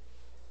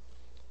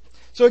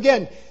 So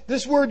again,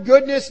 this word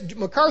goodness,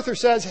 MacArthur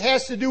says,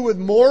 has to do with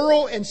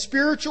moral and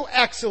spiritual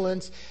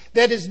excellence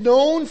that is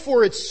known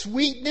for its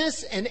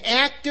sweetness and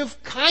active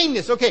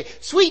kindness. Okay,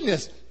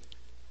 sweetness.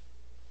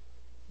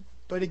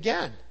 But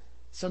again,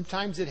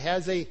 sometimes it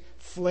has a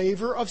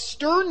flavor of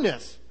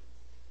sternness.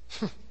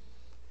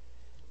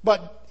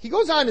 But he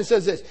goes on and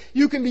says this,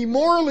 you can be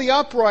morally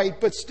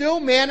upright but still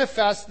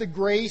manifest the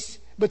grace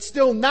but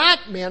still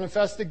not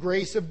manifest the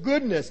grace of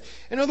goodness.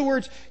 In other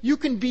words, you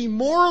can be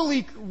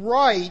morally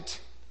right,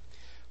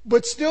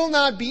 but still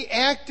not be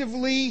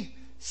actively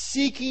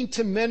seeking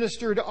to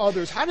minister to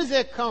others. How does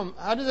that come?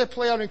 How does that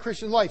play out in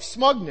Christian life?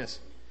 Smugness.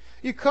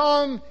 You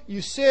come,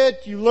 you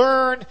sit, you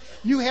learn,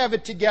 you have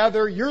it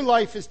together, your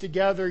life is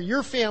together,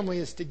 your family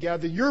is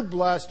together, you're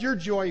blessed, you're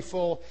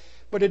joyful,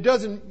 but it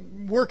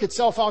doesn't work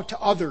itself out to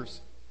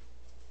others.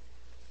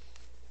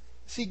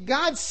 See,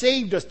 God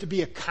saved us to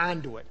be a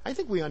conduit. I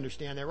think we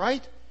understand that,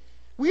 right?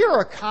 We are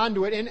a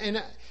conduit,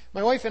 and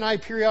my wife and I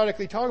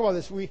periodically talk about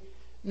this.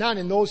 Not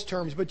in those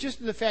terms, but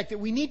just the fact that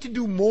we need to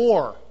do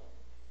more.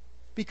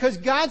 Because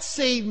God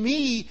saved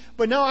me,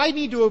 but now I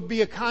need to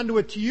be a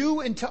conduit to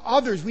you and to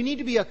others. We need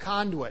to be a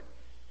conduit.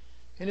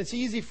 And it's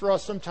easy for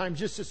us sometimes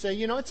just to say,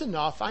 it's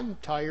enough. I'm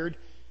tired,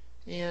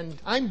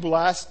 and I'm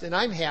blessed, and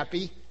I'm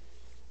happy.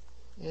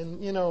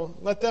 And,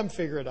 let them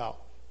figure it out.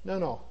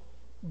 No.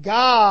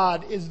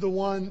 God is the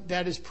one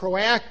that is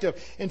proactive.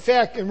 In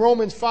fact, in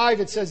Romans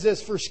 5 it says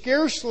this, "For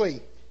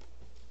scarcely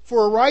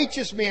for a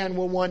righteous man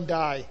will one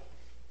die.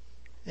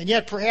 And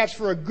yet perhaps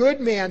for a good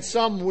man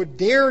some would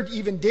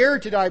even dare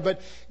to die. But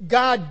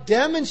God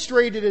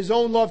demonstrated His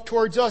own love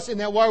towards us in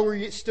that while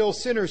we were still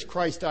sinners,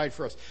 Christ died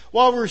for us.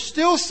 While we were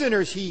still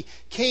sinners, He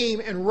came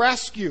and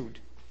rescued."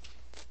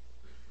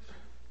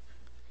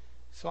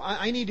 So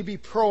I need to be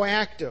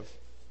proactive.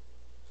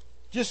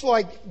 Just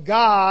like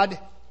God,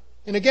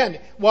 and again,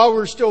 while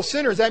we're still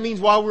sinners, that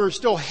means while we're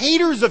still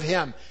haters of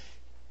Him,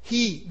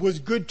 He was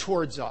good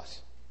towards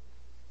us.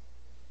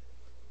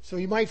 So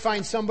you might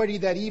find somebody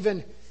that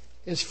even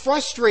is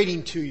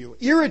frustrating to you,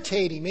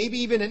 irritating, maybe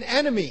even an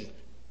enemy.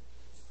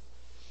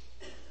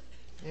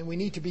 And we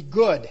need to be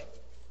good.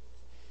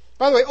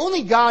 By the way,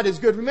 only God is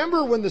good.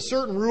 Remember when the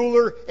certain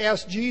ruler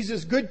asked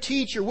Jesus, "Good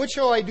teacher, what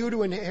shall I do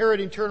to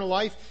inherit eternal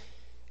life?"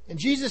 And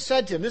Jesus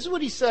said to him, this is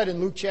what He said in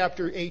Luke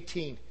chapter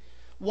 18.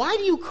 "Why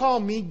do you call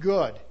me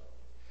good?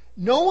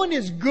 No one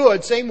is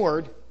good," same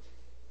word,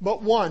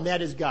 "but one,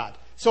 that is God."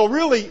 So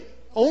really,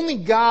 only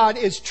God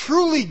is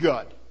truly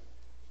good.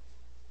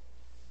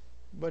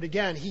 But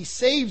again, He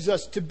saves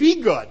us to be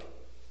good.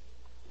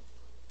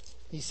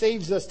 He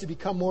saves us to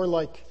become more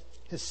like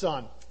His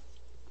Son.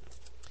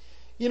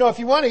 If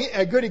you want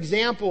a good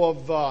example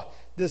of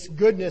this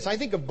goodness, I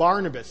think of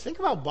Barnabas. Think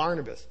about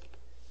Barnabas.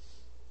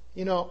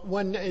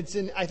 When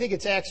I think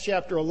it's Acts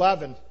chapter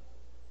 11,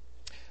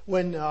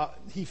 when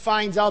he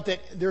finds out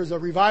that there's a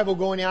revival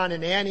going on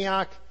in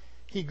Antioch,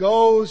 he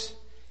goes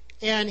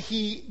and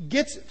he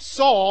gets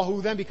Saul,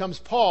 who then becomes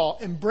Paul,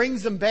 and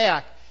brings them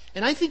back.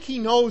 And I think he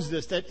knows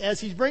this, that as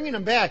he's bringing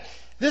them back,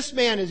 this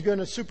man is going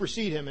to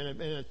supersede him in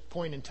a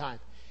point in time.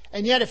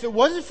 And yet, if it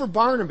wasn't for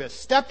Barnabas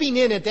stepping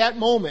in at that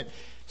moment,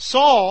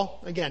 Saul,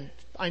 again,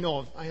 I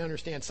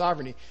understand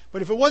sovereignty,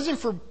 but if it wasn't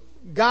for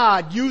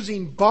God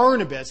using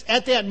Barnabas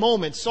at that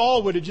moment,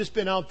 Saul would have just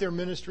been out there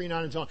ministering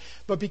on his own.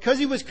 But because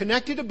he was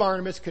connected to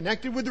Barnabas,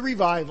 connected with the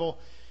revival,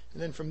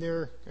 and then from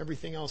there,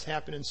 everything else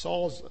happened in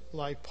Saul's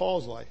life,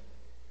 Paul's life.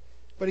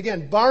 But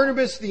again,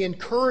 Barnabas the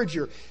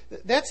encourager,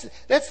 that's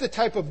the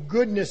type of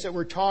goodness that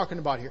we're talking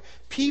about here.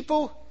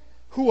 People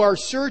who are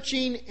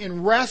searching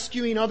and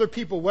rescuing other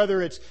people,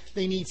 whether it's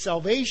they need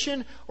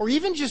salvation or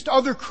even just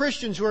other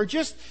Christians who are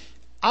just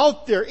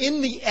out there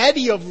in the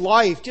eddy of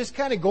life, just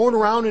kind of going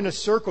around in a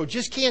circle,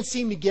 just can't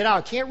seem to get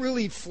out, can't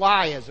really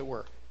fly, as it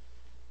were.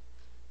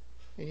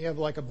 And you have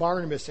like a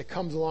Barnabas that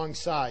comes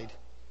alongside.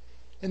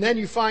 And then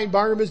you find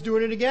Barnabas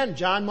doing it again.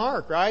 John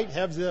Mark, right?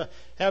 Have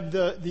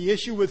the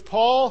issue with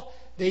Paul.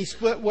 They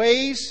split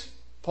ways.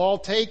 Paul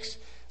takes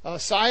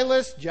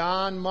Silas,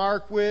 John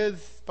Mark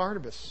with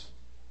Barnabas.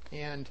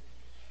 And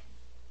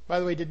by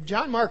the way, did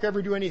John Mark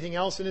ever do anything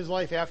else in his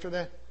life after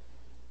that?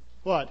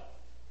 What?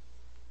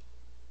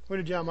 What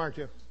did John Mark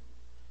do?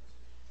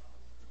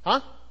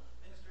 Huh?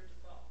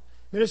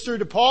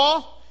 Ministered to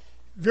Paul.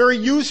 Very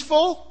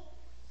useful.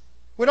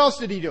 What else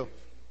did he do?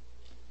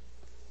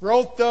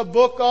 Wrote the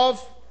book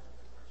of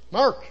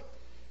Mark.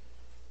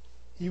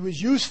 He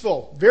was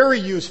useful, very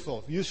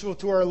useful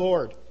to our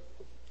Lord.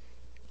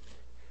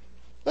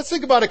 Let's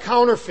think about a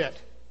counterfeit.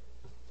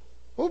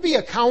 What would be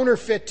a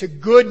counterfeit to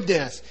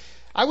goodness?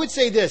 I would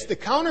say this, the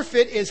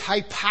counterfeit is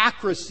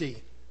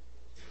hypocrisy.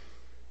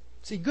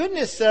 See,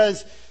 goodness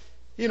says,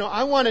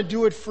 I want to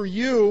do it for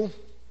you,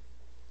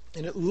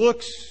 and it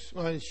looks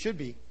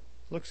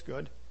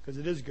good, because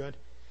it is good.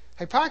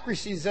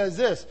 Hypocrisy says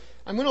this,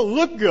 I'm going to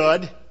look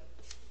good,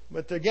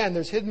 but again,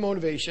 there's hidden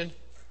motivation.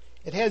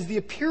 It has the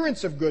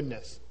appearance of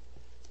goodness.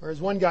 Or as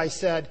one guy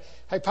said,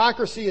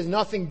 hypocrisy is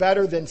nothing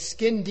better than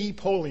skin-deep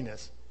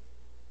holiness.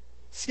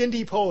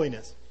 Skin-deep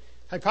holiness.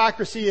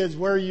 Hypocrisy is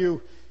where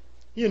you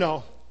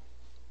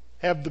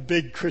have the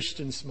big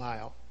Christian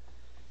smile.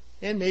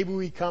 And maybe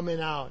we come in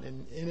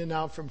and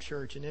out from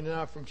church, and in and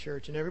out from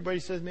church. And everybody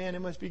says, man, it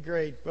must be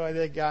great. Boy,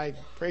 that guy,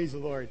 praise the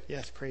Lord.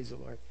 Yes, praise the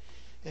Lord.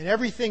 And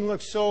everything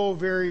looks so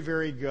very,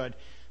 very good.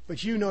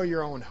 But you know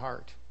your own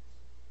heart.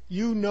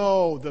 You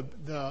know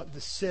the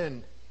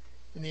sin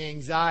and the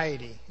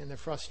anxiety and the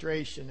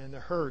frustration and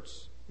the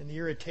hurts and the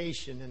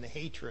irritation and the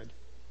hatred.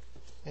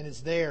 And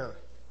it's there.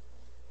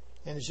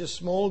 And it's just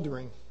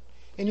smoldering.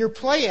 And you're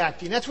play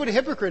acting. That's what a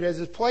hypocrite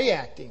is play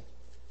acting.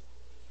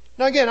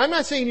 Now again, I'm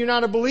not saying you're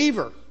not a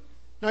believer.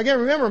 Now again,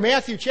 remember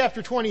Matthew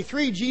chapter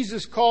 23,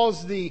 Jesus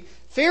calls the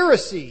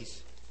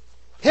Pharisees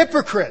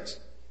hypocrites.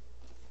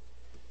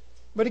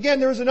 But again,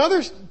 there was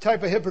another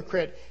type of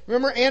hypocrite.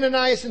 Remember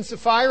Ananias and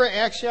Sapphira,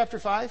 Acts chapter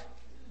 5?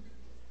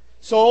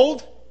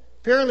 Sold.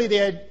 Apparently they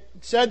had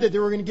said that they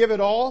were going to give it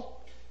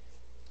all.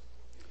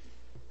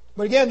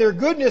 But again, their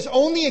goodness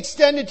only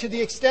extended to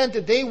the extent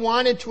that they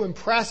wanted to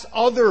impress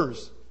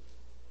others.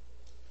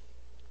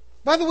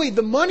 By the way,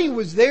 the money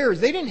was theirs.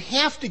 They didn't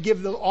have to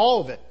give them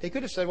all of it. They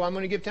could have said, well, I'm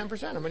going to give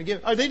 10%. I'm going to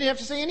give, or they didn't have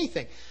to say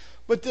anything.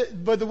 But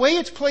the way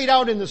it's played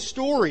out in the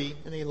story,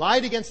 and they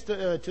lied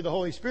to the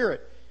Holy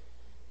Spirit,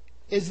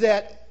 is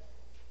that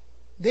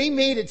they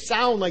made it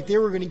sound like they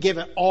were going to give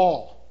it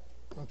all.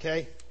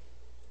 Okay?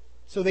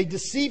 So they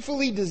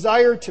deceitfully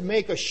desired to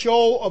make a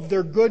show of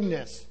their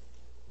goodness.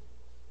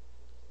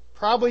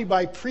 Probably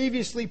by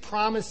previously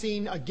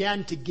promising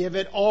again to give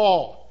it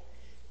all.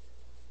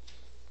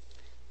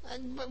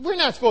 We're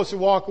not supposed to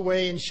walk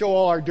away and show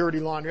all our dirty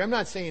laundry. I'm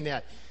not saying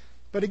that.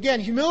 But again,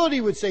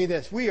 humility would say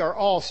this: we are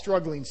all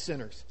struggling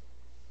sinners.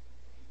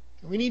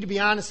 We need to be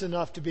honest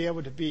enough to be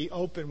able to be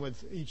open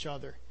with each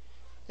other.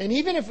 And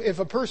even if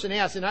a person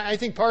asks, and I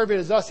think part of it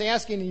is us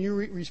asking and you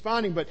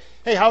responding, but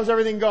hey, how's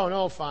everything going?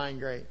 Oh, fine,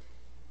 great.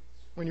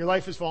 When your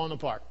life is falling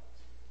apart.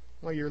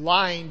 Well, you're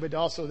lying, but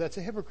also that's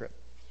a hypocrite.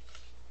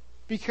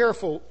 Be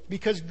careful,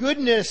 because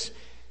goodness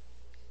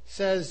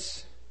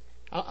says,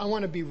 I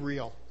want to be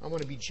real. I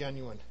want to be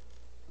genuine.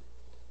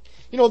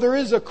 You know, there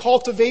is a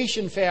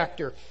cultivation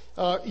factor.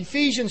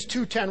 Ephesians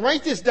 2:10.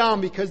 Write this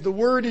down because the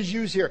word is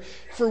used here.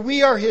 For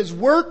we are His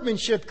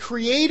workmanship,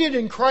 created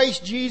in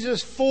Christ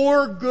Jesus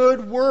for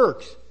good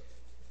works.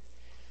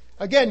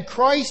 Again,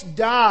 Christ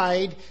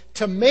died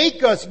to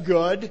make us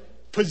good.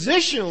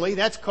 Positionally,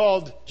 that's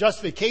called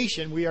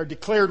justification. We are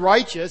declared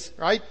righteous,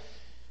 right?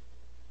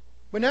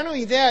 But not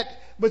only that,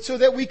 but so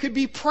that we could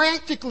be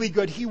practically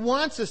good. He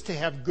wants us to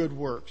have good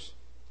works.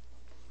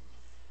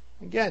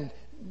 Again,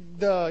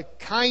 the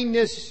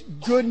kindness,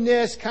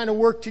 goodness kind of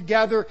work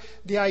together.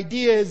 The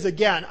idea is,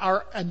 again,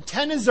 our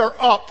antennas are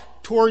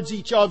up towards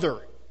each other.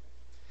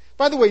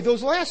 By the way,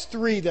 those last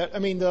three,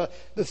 the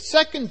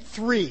second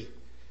three,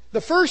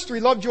 the first three,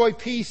 love, joy,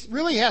 peace,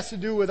 really has to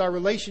do with our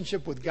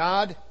relationship with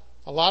God,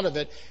 a lot of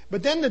it.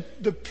 But then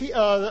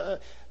the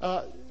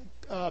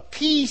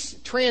peace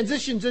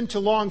transitions into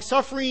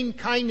long-suffering,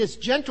 kindness,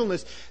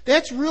 gentleness.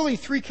 That's really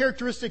three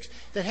characteristics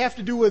that have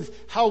to do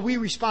with how we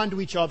respond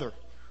to each other.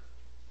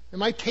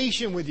 Am I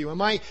patient with you?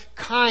 Am I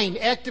kind,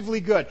 actively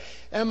good?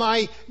 Am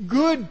I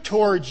good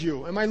towards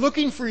you? Am I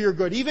looking for your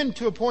good, even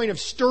to a point of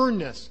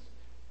sternness?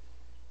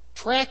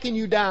 Tracking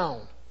you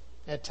down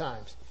at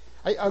times.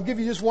 I'll give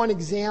you just one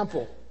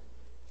example.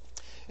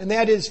 And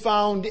that is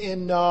found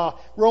in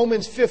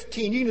Romans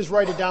 15. You can just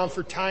write it down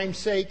for time's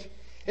sake.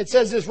 It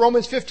says this,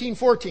 Romans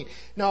 15:14.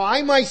 Now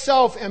I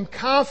myself am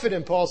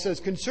confident, Paul says,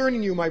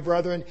 concerning you, my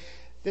brethren,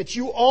 that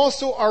you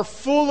also are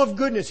full of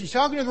goodness. He's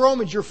talking to the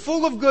Romans. You're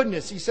full of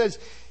goodness. He says,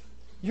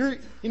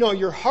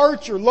 your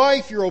heart, your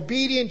life, you're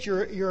obedient,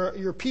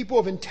 you're people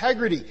of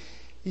integrity.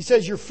 He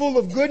says you're full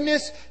of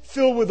goodness,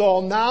 filled with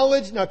all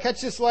knowledge. Now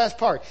catch this last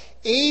part.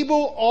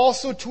 Able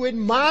also to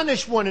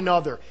admonish one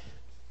another.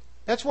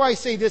 That's why I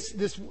say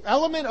this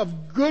element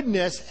of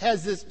goodness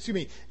has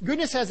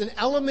goodness has an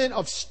element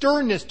of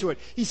sternness to it.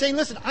 He's saying,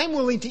 listen, I'm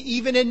willing to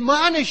even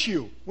admonish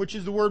you, which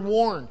is the word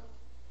warn.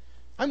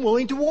 I'm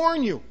willing to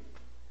warn you.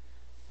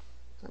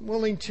 I'm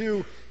willing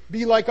to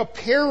be like a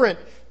parent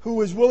who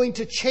is willing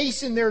to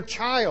chasten their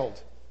child.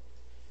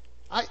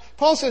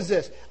 Paul says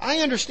this, I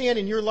understand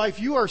in your life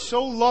you are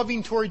so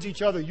loving towards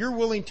each other, you're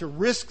willing to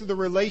risk the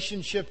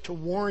relationship to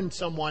warn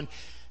someone.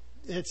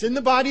 It's in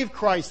the body of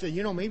Christ that,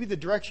 maybe the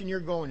direction you're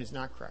going is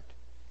not correct.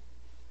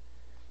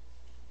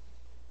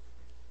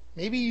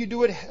 Maybe you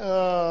do it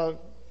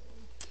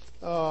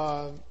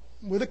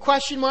with a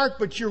question mark,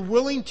 but you're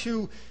willing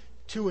to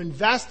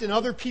invest in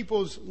other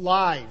people's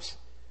lives.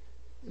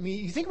 I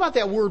mean, you think about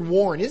that word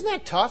warn. Isn't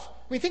that tough?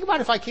 I mean, think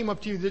about if I came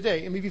up to you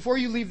today, before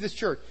you leave this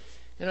church,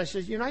 and I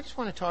said, I just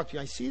want to talk to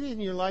you. I see that in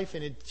your life,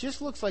 and it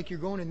just looks like you're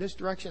going in this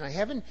direction.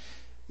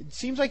 It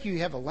seems like you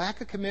have a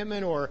lack of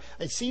commitment, or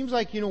it seems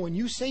like, when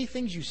you say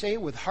things, you say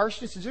it with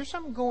harshness. Is there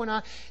something going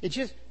on?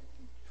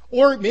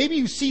 Or maybe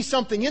you see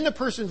something in the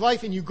person's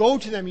life and you go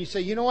to them and you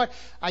say, you know what?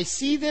 I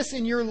see this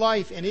in your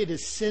life and it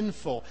is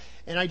sinful.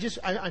 And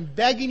I'm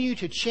begging you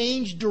to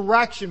change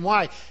direction.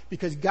 Why?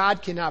 Because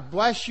God cannot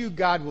bless you.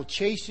 God will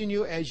chasten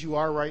you as you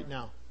are right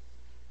now.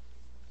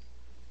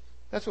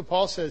 That's what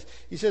Paul says.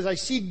 He says, I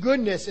see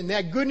goodness, and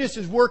that goodness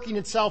is working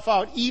itself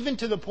out, even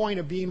to the point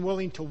of being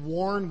willing to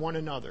warn one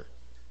another.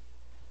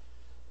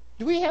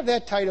 Do we have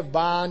that tight of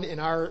bond in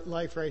our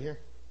life right here?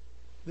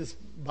 This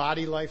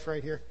body life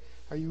right here?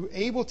 Are you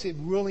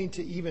willing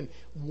to even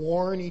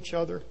warn each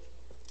other?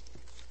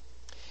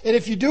 And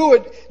if you do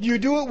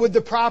it with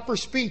the proper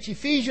speech.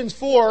 Ephesians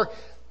 4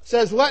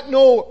 says, let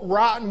no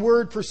rotten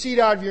word proceed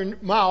out of your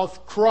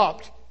mouth,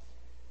 corrupt.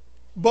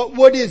 But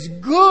what is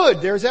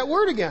good, there's that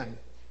word again.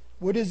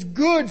 What is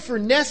good for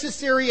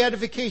necessary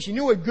edification. You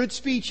know what good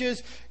speech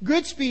is?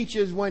 Good speech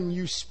is when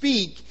you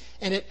speak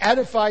and it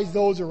edifies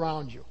those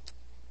around you.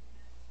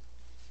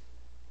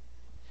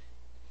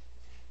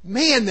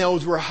 Man,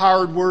 those were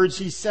hard words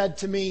he said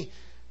to me.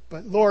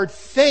 But Lord,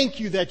 thank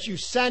you that you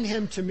sent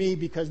him to me,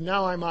 because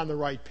now I'm on the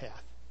right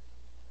path.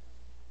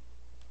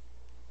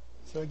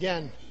 So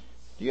again,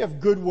 do you have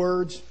good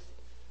words?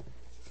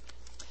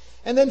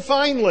 And then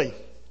finally,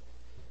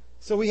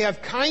 so we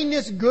have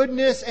kindness,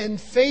 goodness,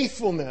 and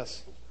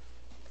faithfulness.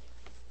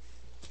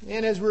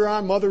 And as we're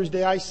on Mother's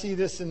Day, I see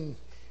this in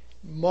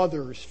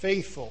mothers,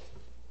 faithful.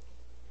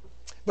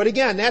 But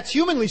again, that's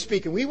humanly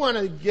speaking. We want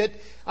to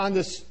get on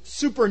this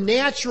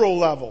supernatural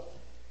level.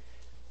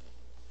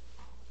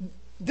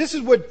 This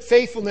is what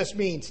faithfulness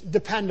means.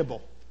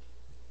 Dependable.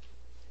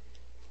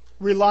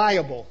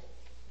 Reliable.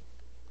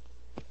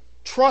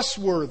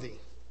 Trustworthy.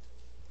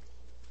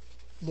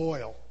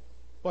 Loyal.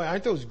 Boy,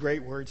 aren't those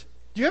great words?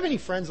 Do you have any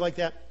friends like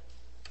that?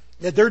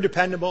 That they're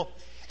dependable?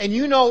 And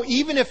you know,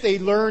 even if they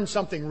learn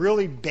something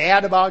really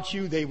bad about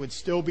you, they would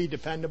still be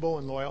dependable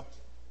and loyal?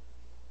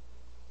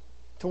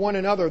 To one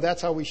another,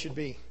 that's how we should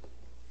be.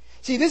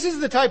 See, this is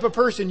the type of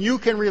person you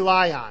can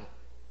rely on.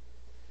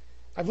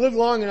 I've lived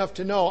long enough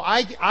to know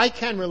I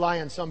can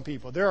rely on some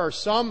people. There are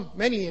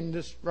many in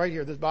this right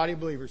here, this body of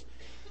believers,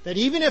 that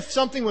even if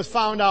something was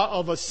found out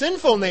of a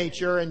sinful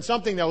nature and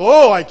something that,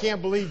 I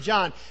can't believe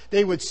John,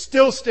 they would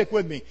still stick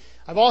with me.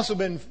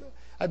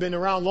 I've been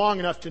around long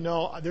enough to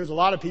know there's a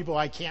lot of people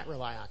I can't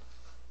rely on.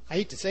 I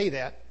hate to say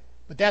that,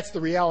 but that's the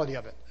reality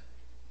of it.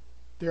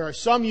 There are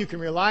some you can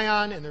rely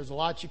on, and there's a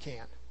lot you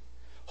can't.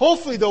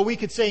 Hopefully, though, we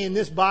could say in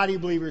this body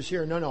of believers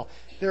here, no,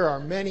 there are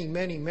many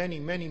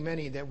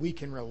that we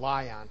can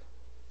rely on.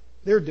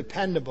 They're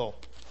dependable.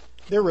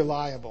 They're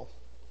reliable.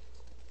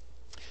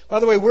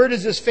 By the way, where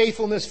does this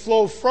faithfulness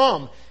flow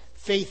from?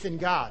 Faith in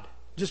God.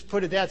 Just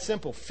put it that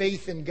simple.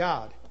 Faith in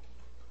God.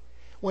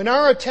 When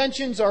our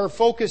attentions are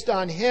focused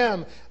on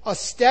Him, a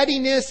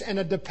steadiness and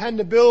a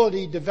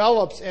dependability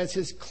develops as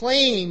His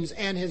claims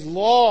and His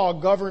law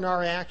govern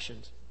our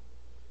actions.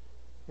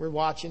 We're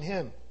watching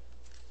Him.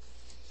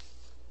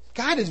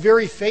 God is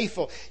very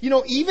faithful.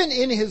 Even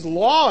in His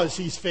laws,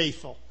 He's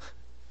faithful.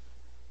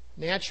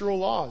 Natural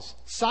laws.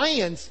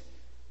 Science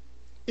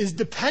is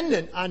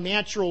dependent on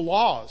natural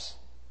laws.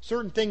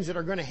 Certain things that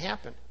are going to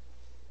happen.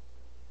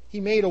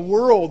 He made a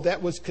world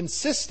that was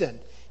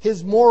consistent.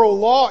 His moral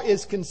law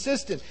is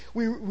consistent.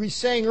 We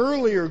sang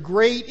earlier,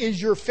 great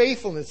is your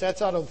faithfulness.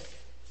 That's out of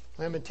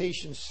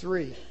Lamentations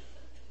 3.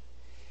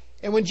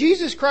 And when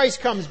Jesus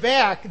Christ comes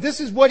back, this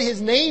is what His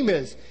name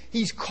is.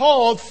 He's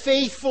called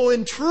faithful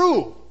and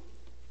true.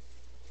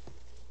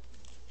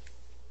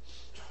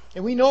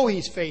 And we know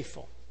He's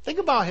faithful. Think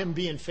about Him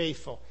being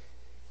faithful.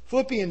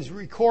 Philippians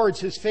records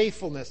His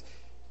faithfulness.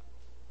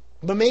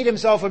 But made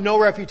Himself of no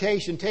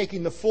reputation,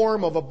 taking the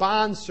form of a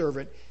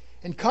bondservant,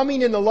 and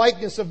coming in the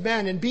likeness of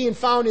men, and being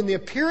found in the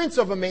appearance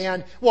of a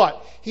man,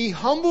 what? He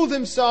humbled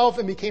Himself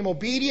and became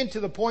obedient to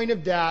the point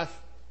of death,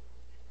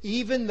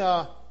 even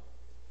the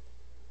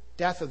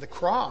death of the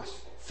cross.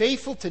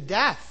 Faithful to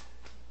death.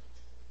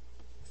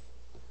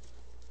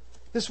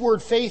 This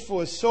word faithful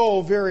is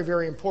so very,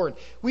 very important.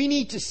 We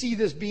need to see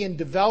this being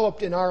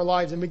developed in our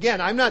lives. And again,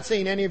 I'm not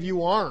saying any of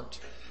you aren't.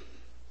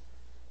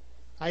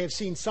 I have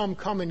seen some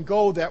come and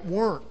go that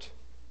weren't.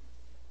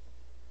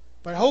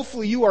 But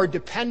hopefully you are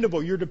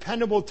dependable. You're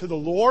dependable to the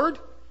Lord.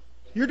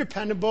 You're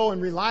dependable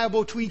and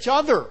reliable to each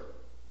other.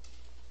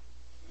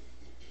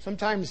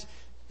 Sometimes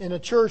in a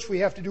church we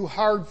have to do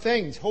hard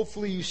things.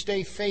 Hopefully you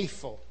stay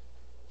faithful.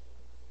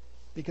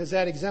 Because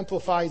that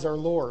exemplifies our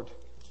Lord.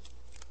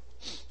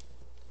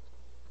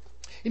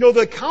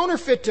 The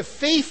counterfeit to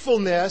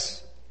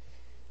faithfulness,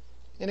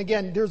 and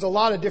again, there's a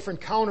lot of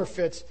different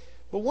counterfeits,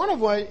 but one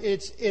of what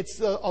it's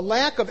a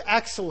lack of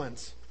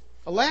excellence.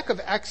 A lack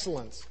of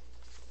excellence.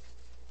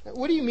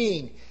 What do you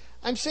mean?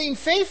 I'm saying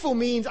faithful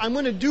means I'm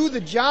going to do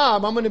the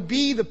job. I'm going to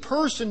be the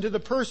person to the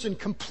person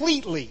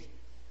completely.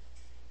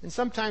 And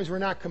sometimes we're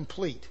not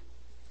complete.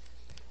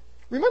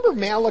 Remember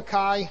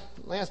Malachi,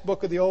 last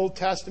book of the Old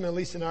Testament, at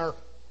least in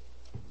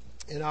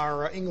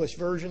our English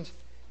versions?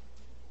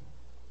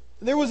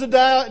 There was a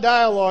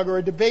dialogue or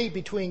a debate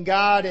between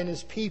God and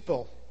His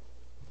people.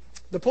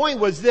 The point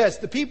was this: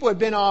 the people had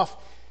been off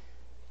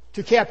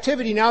to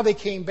captivity, now they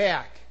came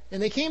back.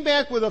 And they came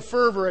back with a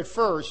fervor at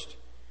first.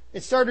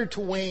 It started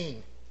to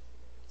wane.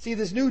 See,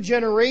 this new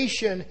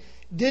generation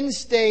didn't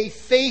stay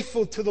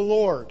faithful to the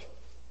Lord.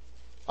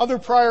 Other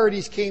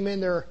priorities came in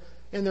their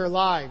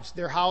lives,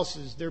 their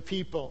houses, their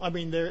people,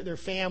 their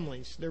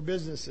families, their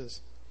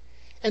businesses.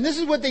 And this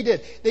is what they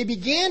did. They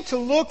began to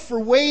look for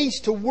ways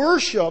to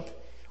worship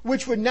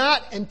which would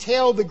not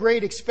entail the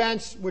great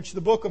expense which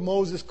the book of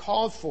Moses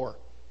called for.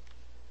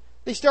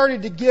 They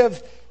started to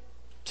give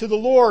to the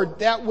Lord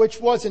that which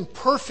wasn't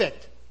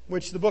perfect,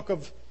 which the book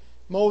of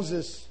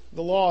Moses,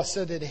 the law,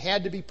 said that it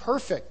had to be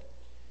perfect.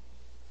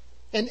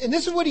 And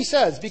this is what he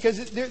says,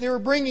 because they were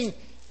bringing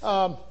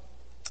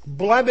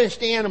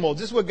blemished animals.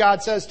 This is what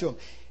God says to them.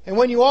 And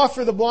when you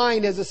offer the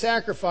blind as a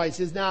sacrifice,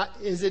 is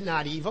it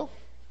not evil?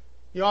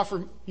 You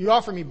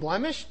offer me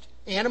blemished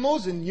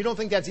animals, and you don't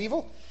think that's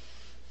evil?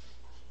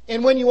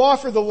 And when you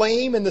offer the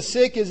lame and the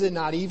sick, is it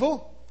not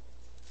evil?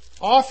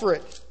 Offer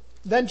it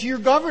then to your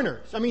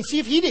governors. See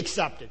if he'd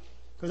accept it,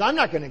 because I'm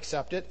not going to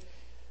accept it.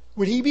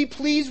 Would he be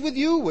pleased with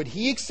you? Would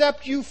he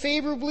accept you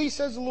favorably,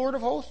 says the Lord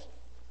of hosts?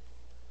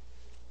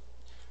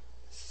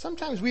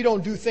 Sometimes we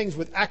don't do things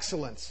with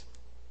excellence.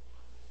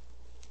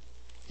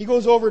 He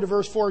goes over to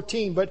verse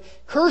 14. But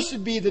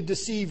cursed be the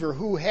deceiver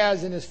who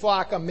has in his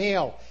flock a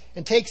male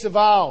and takes a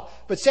vow,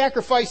 but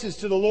sacrifices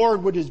to the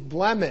Lord what is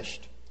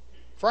blemished.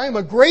 For I am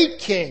a great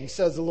king,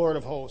 says the Lord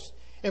of hosts,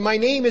 and my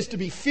name is to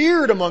be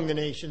feared among the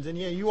nations. And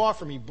yet you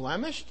offer me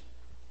blemished?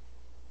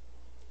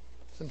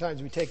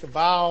 Sometimes we take a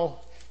vow,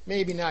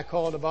 maybe not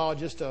call it a vow,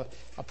 just a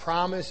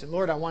promise. And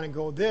Lord, I want to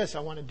go this, I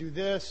want to do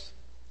this.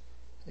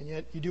 And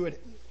yet you do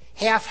it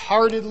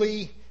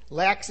half-heartedly,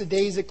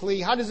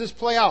 lackadaisically. How does this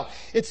play out?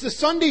 It's the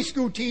Sunday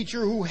school teacher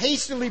who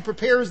hastily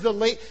prepares the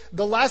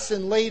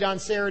lesson late on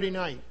Saturday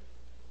night.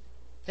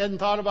 Hadn't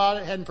thought about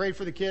it, hadn't prayed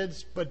for the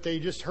kids, but they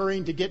just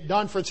hurrying to get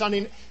done for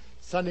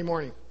Sunday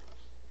morning.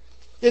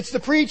 It's the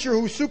preacher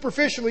who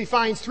superficially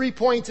finds 3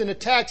 points in a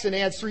text and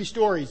adds 3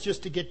 stories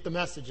just to get the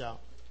message out.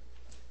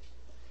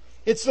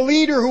 It's the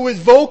leader who is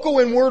vocal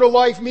in Word of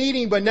Life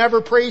meeting but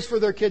never prays for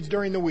their kids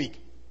during the week.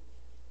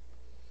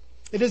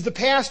 It is the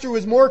pastor who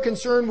is more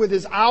concerned with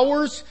his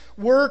hours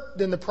worked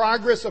than the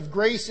progress of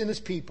grace in his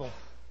people.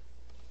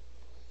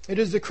 It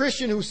is the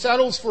Christian who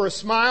settles for a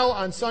smile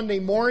on Sunday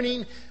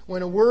morning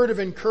when a word of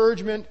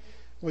encouragement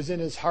was in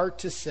his heart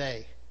to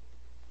say.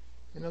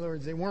 In other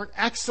words, they weren't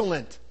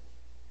excellent.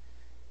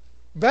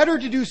 Better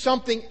to do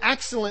something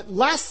excellent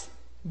less,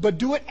 but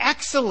do it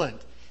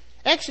excellent.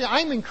 Actually,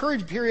 I'm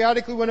encouraged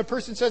periodically when a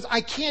person says, I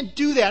can't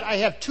do that. I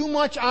have too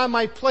much on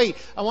my plate.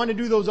 I want to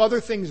do those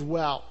other things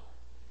well.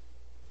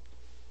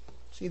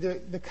 See,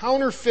 the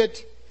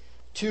counterfeit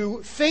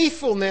to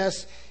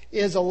faithfulness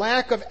is a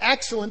lack of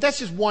excellence. That's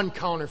just one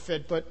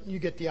counterfeit, but you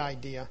get the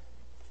idea.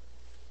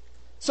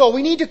 So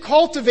we need to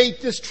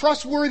cultivate this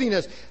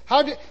trustworthiness.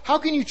 How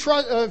can you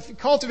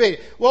cultivate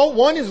it? Well,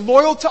 one is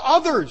loyal to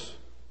others.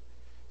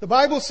 The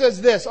Bible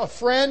says this, a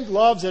friend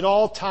loves at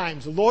all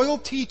times.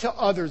 Loyalty to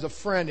others, a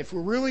friend. If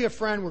we're really a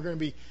friend, we're going to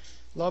be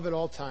love at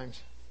all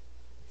times.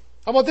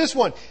 How about this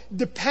one?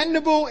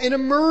 Dependable in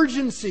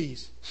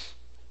emergencies.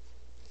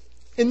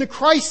 In the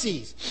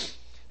crises.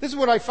 This is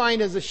what I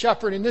find as a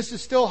shepherd, and this is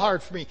still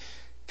hard for me.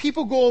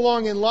 People go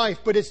along in life,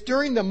 but it's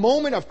during the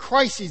moment of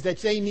crises that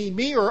they need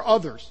me or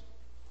others.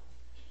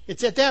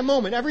 It's at that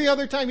moment. Every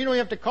other time, you don't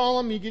have to call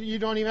them. You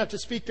don't even have to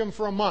speak to them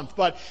for a month.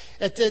 But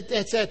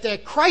it's at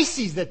that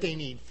crises that they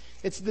need.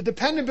 It's the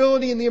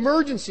dependability and the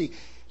emergency.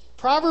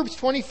 Proverbs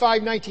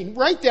 25:19.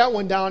 Write that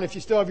one down if you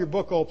still have your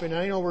book open.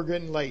 I know we're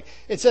getting late.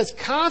 It says,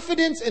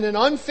 confidence in an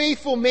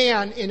unfaithful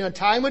man in a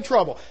time of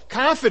trouble.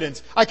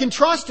 Confidence. I can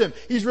trust him.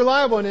 He's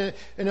reliable. And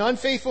an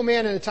unfaithful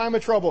man in a time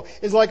of trouble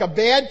is like a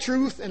bad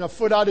tooth and a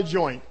foot out of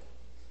joint.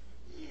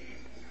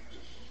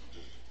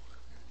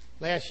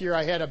 Last year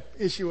I had an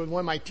issue with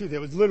one of my teeth. It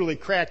was literally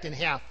cracked in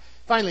half.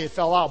 Finally it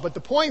fell out. But the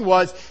point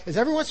is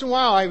every once in a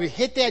while I would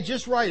hit that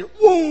just right.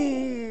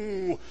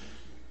 Whoa!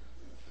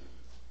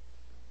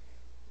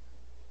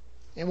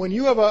 And when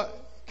you have a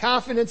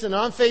confidence in an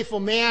unfaithful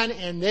man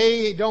and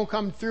they don't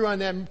come through on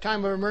that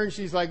time of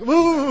emergency, it's like,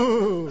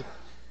 woo!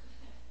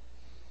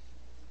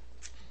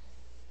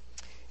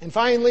 And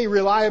finally,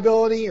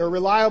 reliability or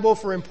reliable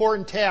for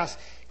important tasks.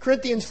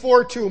 Corinthians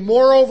 4:2.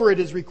 Moreover, it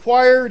is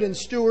required in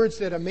stewards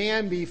that a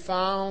man be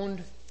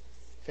found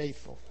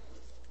faithful.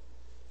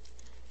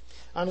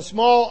 On a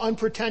small,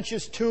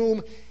 unpretentious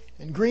tomb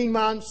in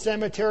Greenmount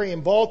Cemetery in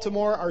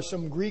Baltimore are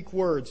some Greek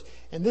words.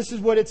 And this is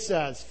what it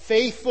says.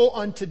 Faithful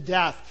unto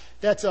death.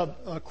 That's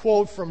a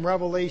quote from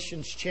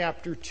Revelation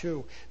chapter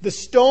 2. The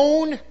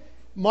stone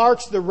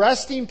marks the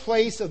resting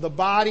place of the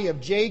body of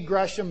J.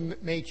 Gresham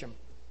Machen.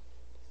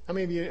 How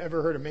many of you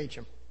ever heard of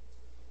Machen?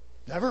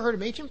 Never heard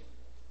of Machen?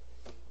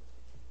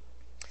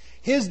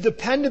 His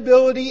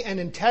dependability and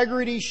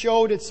integrity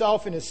showed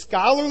itself in his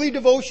scholarly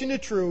devotion to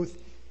truth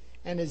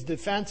and his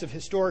defense of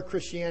historic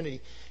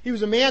Christianity. He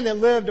was a man that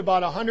lived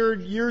about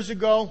 100 years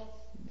ago,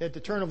 at the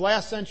turn of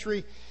last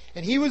century,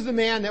 and he was the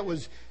man that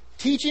was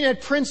teaching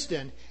at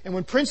Princeton, and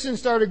when Princeton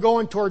started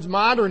going towards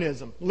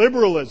modernism,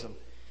 liberalism,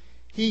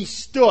 he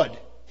stood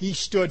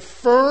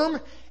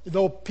firm,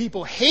 though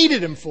people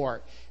hated him for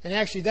it, and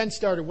actually then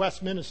started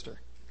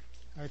Westminster,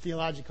 our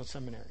theological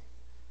seminary.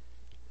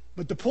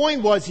 But the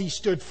point was he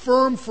stood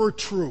firm for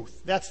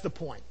truth. That's the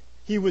point.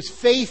 He was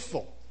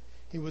faithful.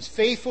 He was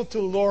faithful to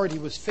the Lord. He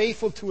was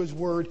faithful to His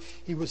Word.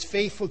 He was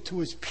faithful to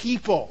His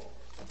people.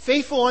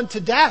 Faithful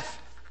unto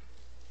death.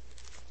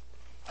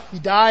 He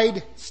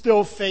died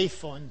still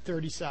faithful in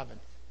 37.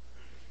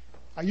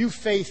 Are you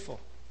faithful?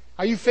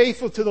 Are you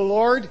faithful to the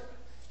Lord?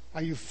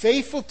 Are you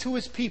faithful to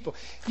His people?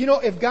 You know,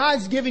 if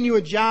God's given you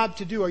a job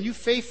to do, are you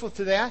faithful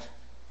to that?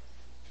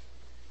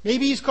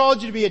 Maybe He's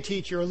called you to be a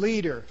teacher, a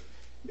leader,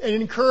 an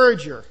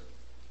encourager,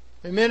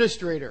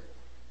 administrator,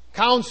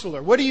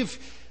 counselor.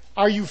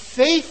 Are you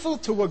faithful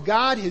to what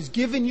God has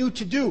given you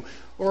to do?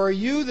 Or are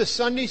you the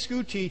Sunday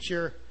school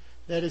teacher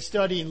that is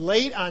studying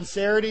late on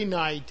Saturday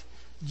night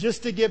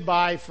just to get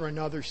by for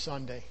another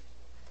Sunday?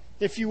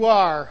 If you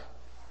are,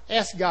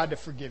 ask God to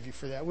forgive you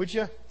for that, would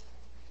you?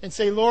 And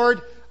say,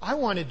 Lord, I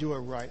want to do it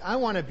right. I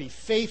want to be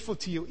faithful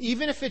to you,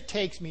 even if it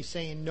takes me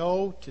saying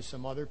no to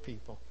some other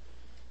people.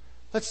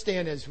 Let's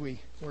stand as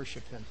we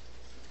worship Him.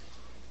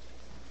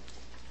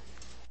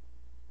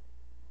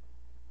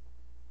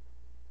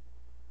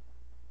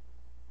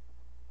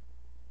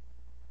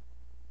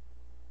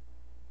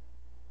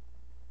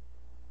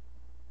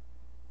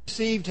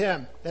 Received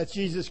him, that's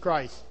Jesus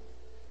Christ.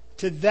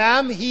 To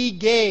them he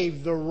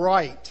gave the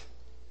right,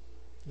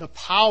 the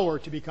power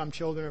to become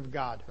children of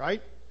God,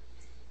 right?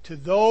 To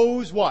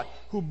those what?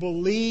 Who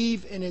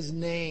believe in his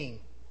name.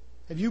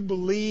 Have you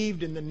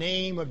believed in the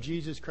name of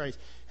Jesus Christ?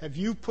 Have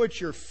you put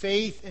your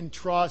faith and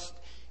trust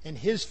in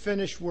his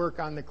finished work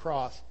on the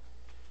cross?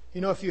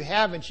 You know, if you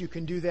haven't, you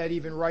can do that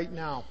even right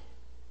now.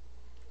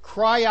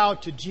 Cry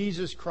out to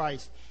Jesus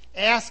Christ.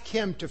 Ask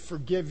him to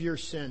forgive your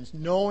sins,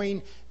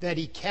 knowing that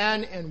he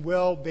can and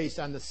will based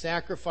on the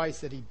sacrifice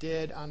that he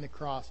did on the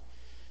cross.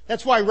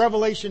 That's why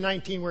Revelation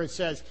 19, where it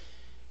says,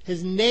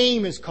 his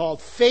name is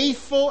called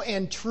faithful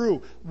and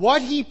true.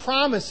 What he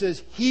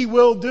promises, he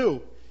will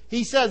do.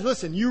 He says,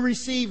 listen, you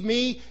receive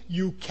me,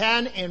 you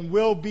can and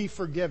will be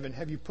forgiven.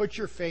 Have you put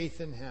your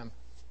faith in him?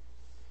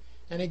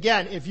 And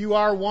again, if you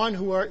are one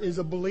who is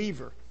a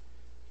believer,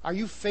 are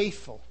you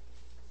faithful?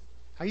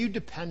 Are you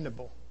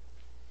dependable?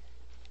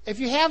 If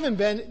you haven't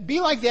been,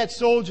 be like that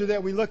soldier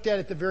that we looked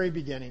at the very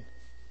beginning.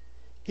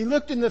 He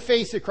looked in the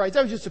face of Christ.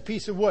 That was just a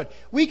piece of wood.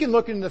 We can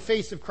look in the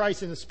face of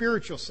Christ in a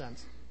spiritual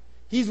sense.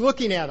 He's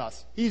looking at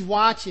us. He's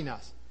watching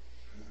us.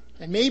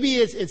 And maybe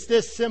it's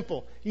this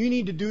simple. You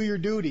need to do your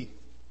duty.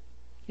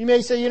 You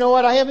may say, you know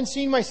what, I haven't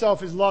seen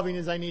myself as loving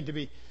as I need to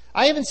be.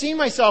 I haven't seen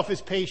myself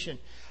as patient.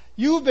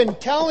 You've been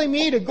telling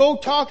me to go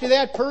talk to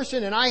that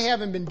person and I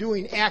haven't been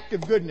doing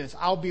active goodness.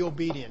 I'll be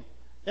obedient.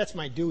 That's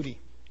my duty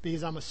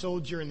because I'm a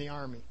soldier in the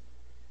army.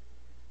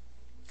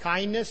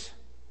 Kindness,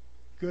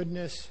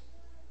 goodness,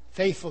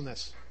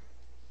 faithfulness.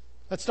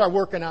 Let's start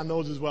working on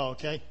those as well,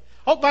 okay?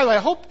 Oh, by the way, I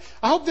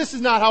hope this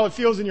is not how it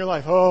feels in your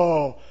life.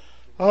 Oh,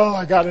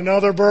 I got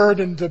another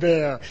burden to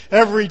bear.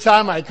 Every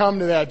time I come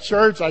to that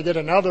church, I get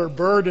another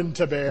burden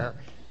to bear.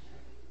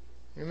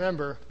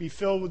 Remember, be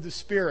filled with the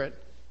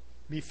Spirit.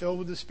 Be filled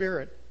with the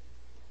Spirit.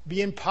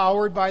 Be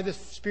empowered by the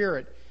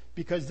Spirit,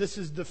 because this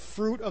is the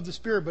fruit of the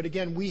Spirit. But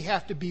again, we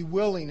have to be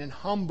willing and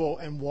humble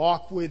and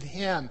walk with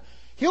him.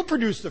 He'll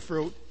produce the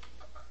fruit.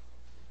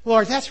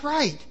 Lord, that's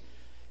right.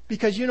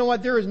 Because you know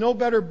what? There is no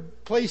better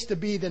place to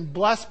be than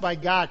blessed by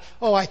God.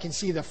 Oh, I can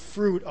see the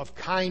fruit of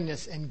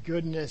kindness and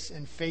goodness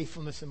and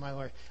faithfulness in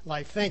my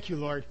life. Thank you,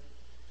 Lord.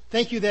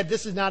 Thank you that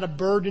this is not a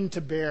burden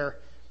to bear.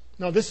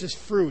 No, this is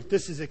fruit.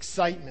 This is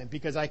excitement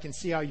because I can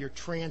see how you're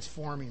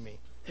transforming me.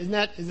 Isn't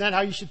that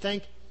how you should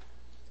think?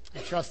 I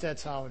trust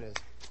that's how it is.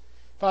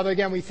 Father,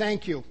 again, we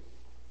thank you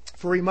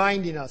for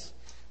reminding us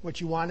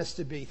what you want us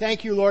to be.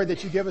 Thank you, Lord,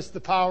 that you give us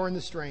the power and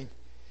the strength.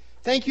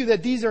 Thank you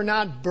that these are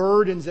not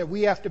burdens that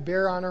we have to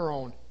bear on our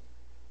own.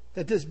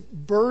 That this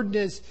burden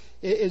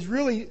is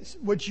really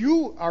what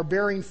you are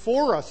bearing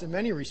for us in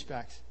many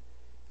respects.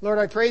 Lord,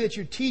 I pray that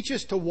you teach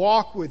us to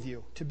walk with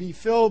you, to be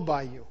filled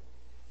by you.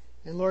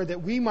 And Lord,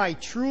 that we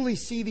might truly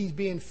see these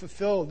being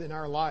fulfilled in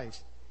our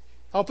lives.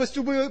 Help us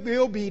to be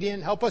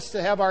obedient. Help us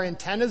to have our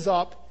antennas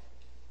up.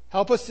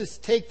 Help us to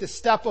take the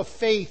step of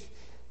faith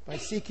by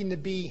seeking to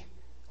be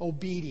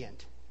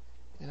obedient.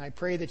 And I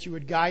pray that you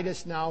would guide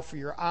us now for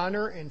your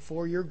honor and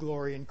for your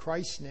glory. In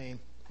Christ's name,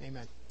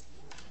 amen.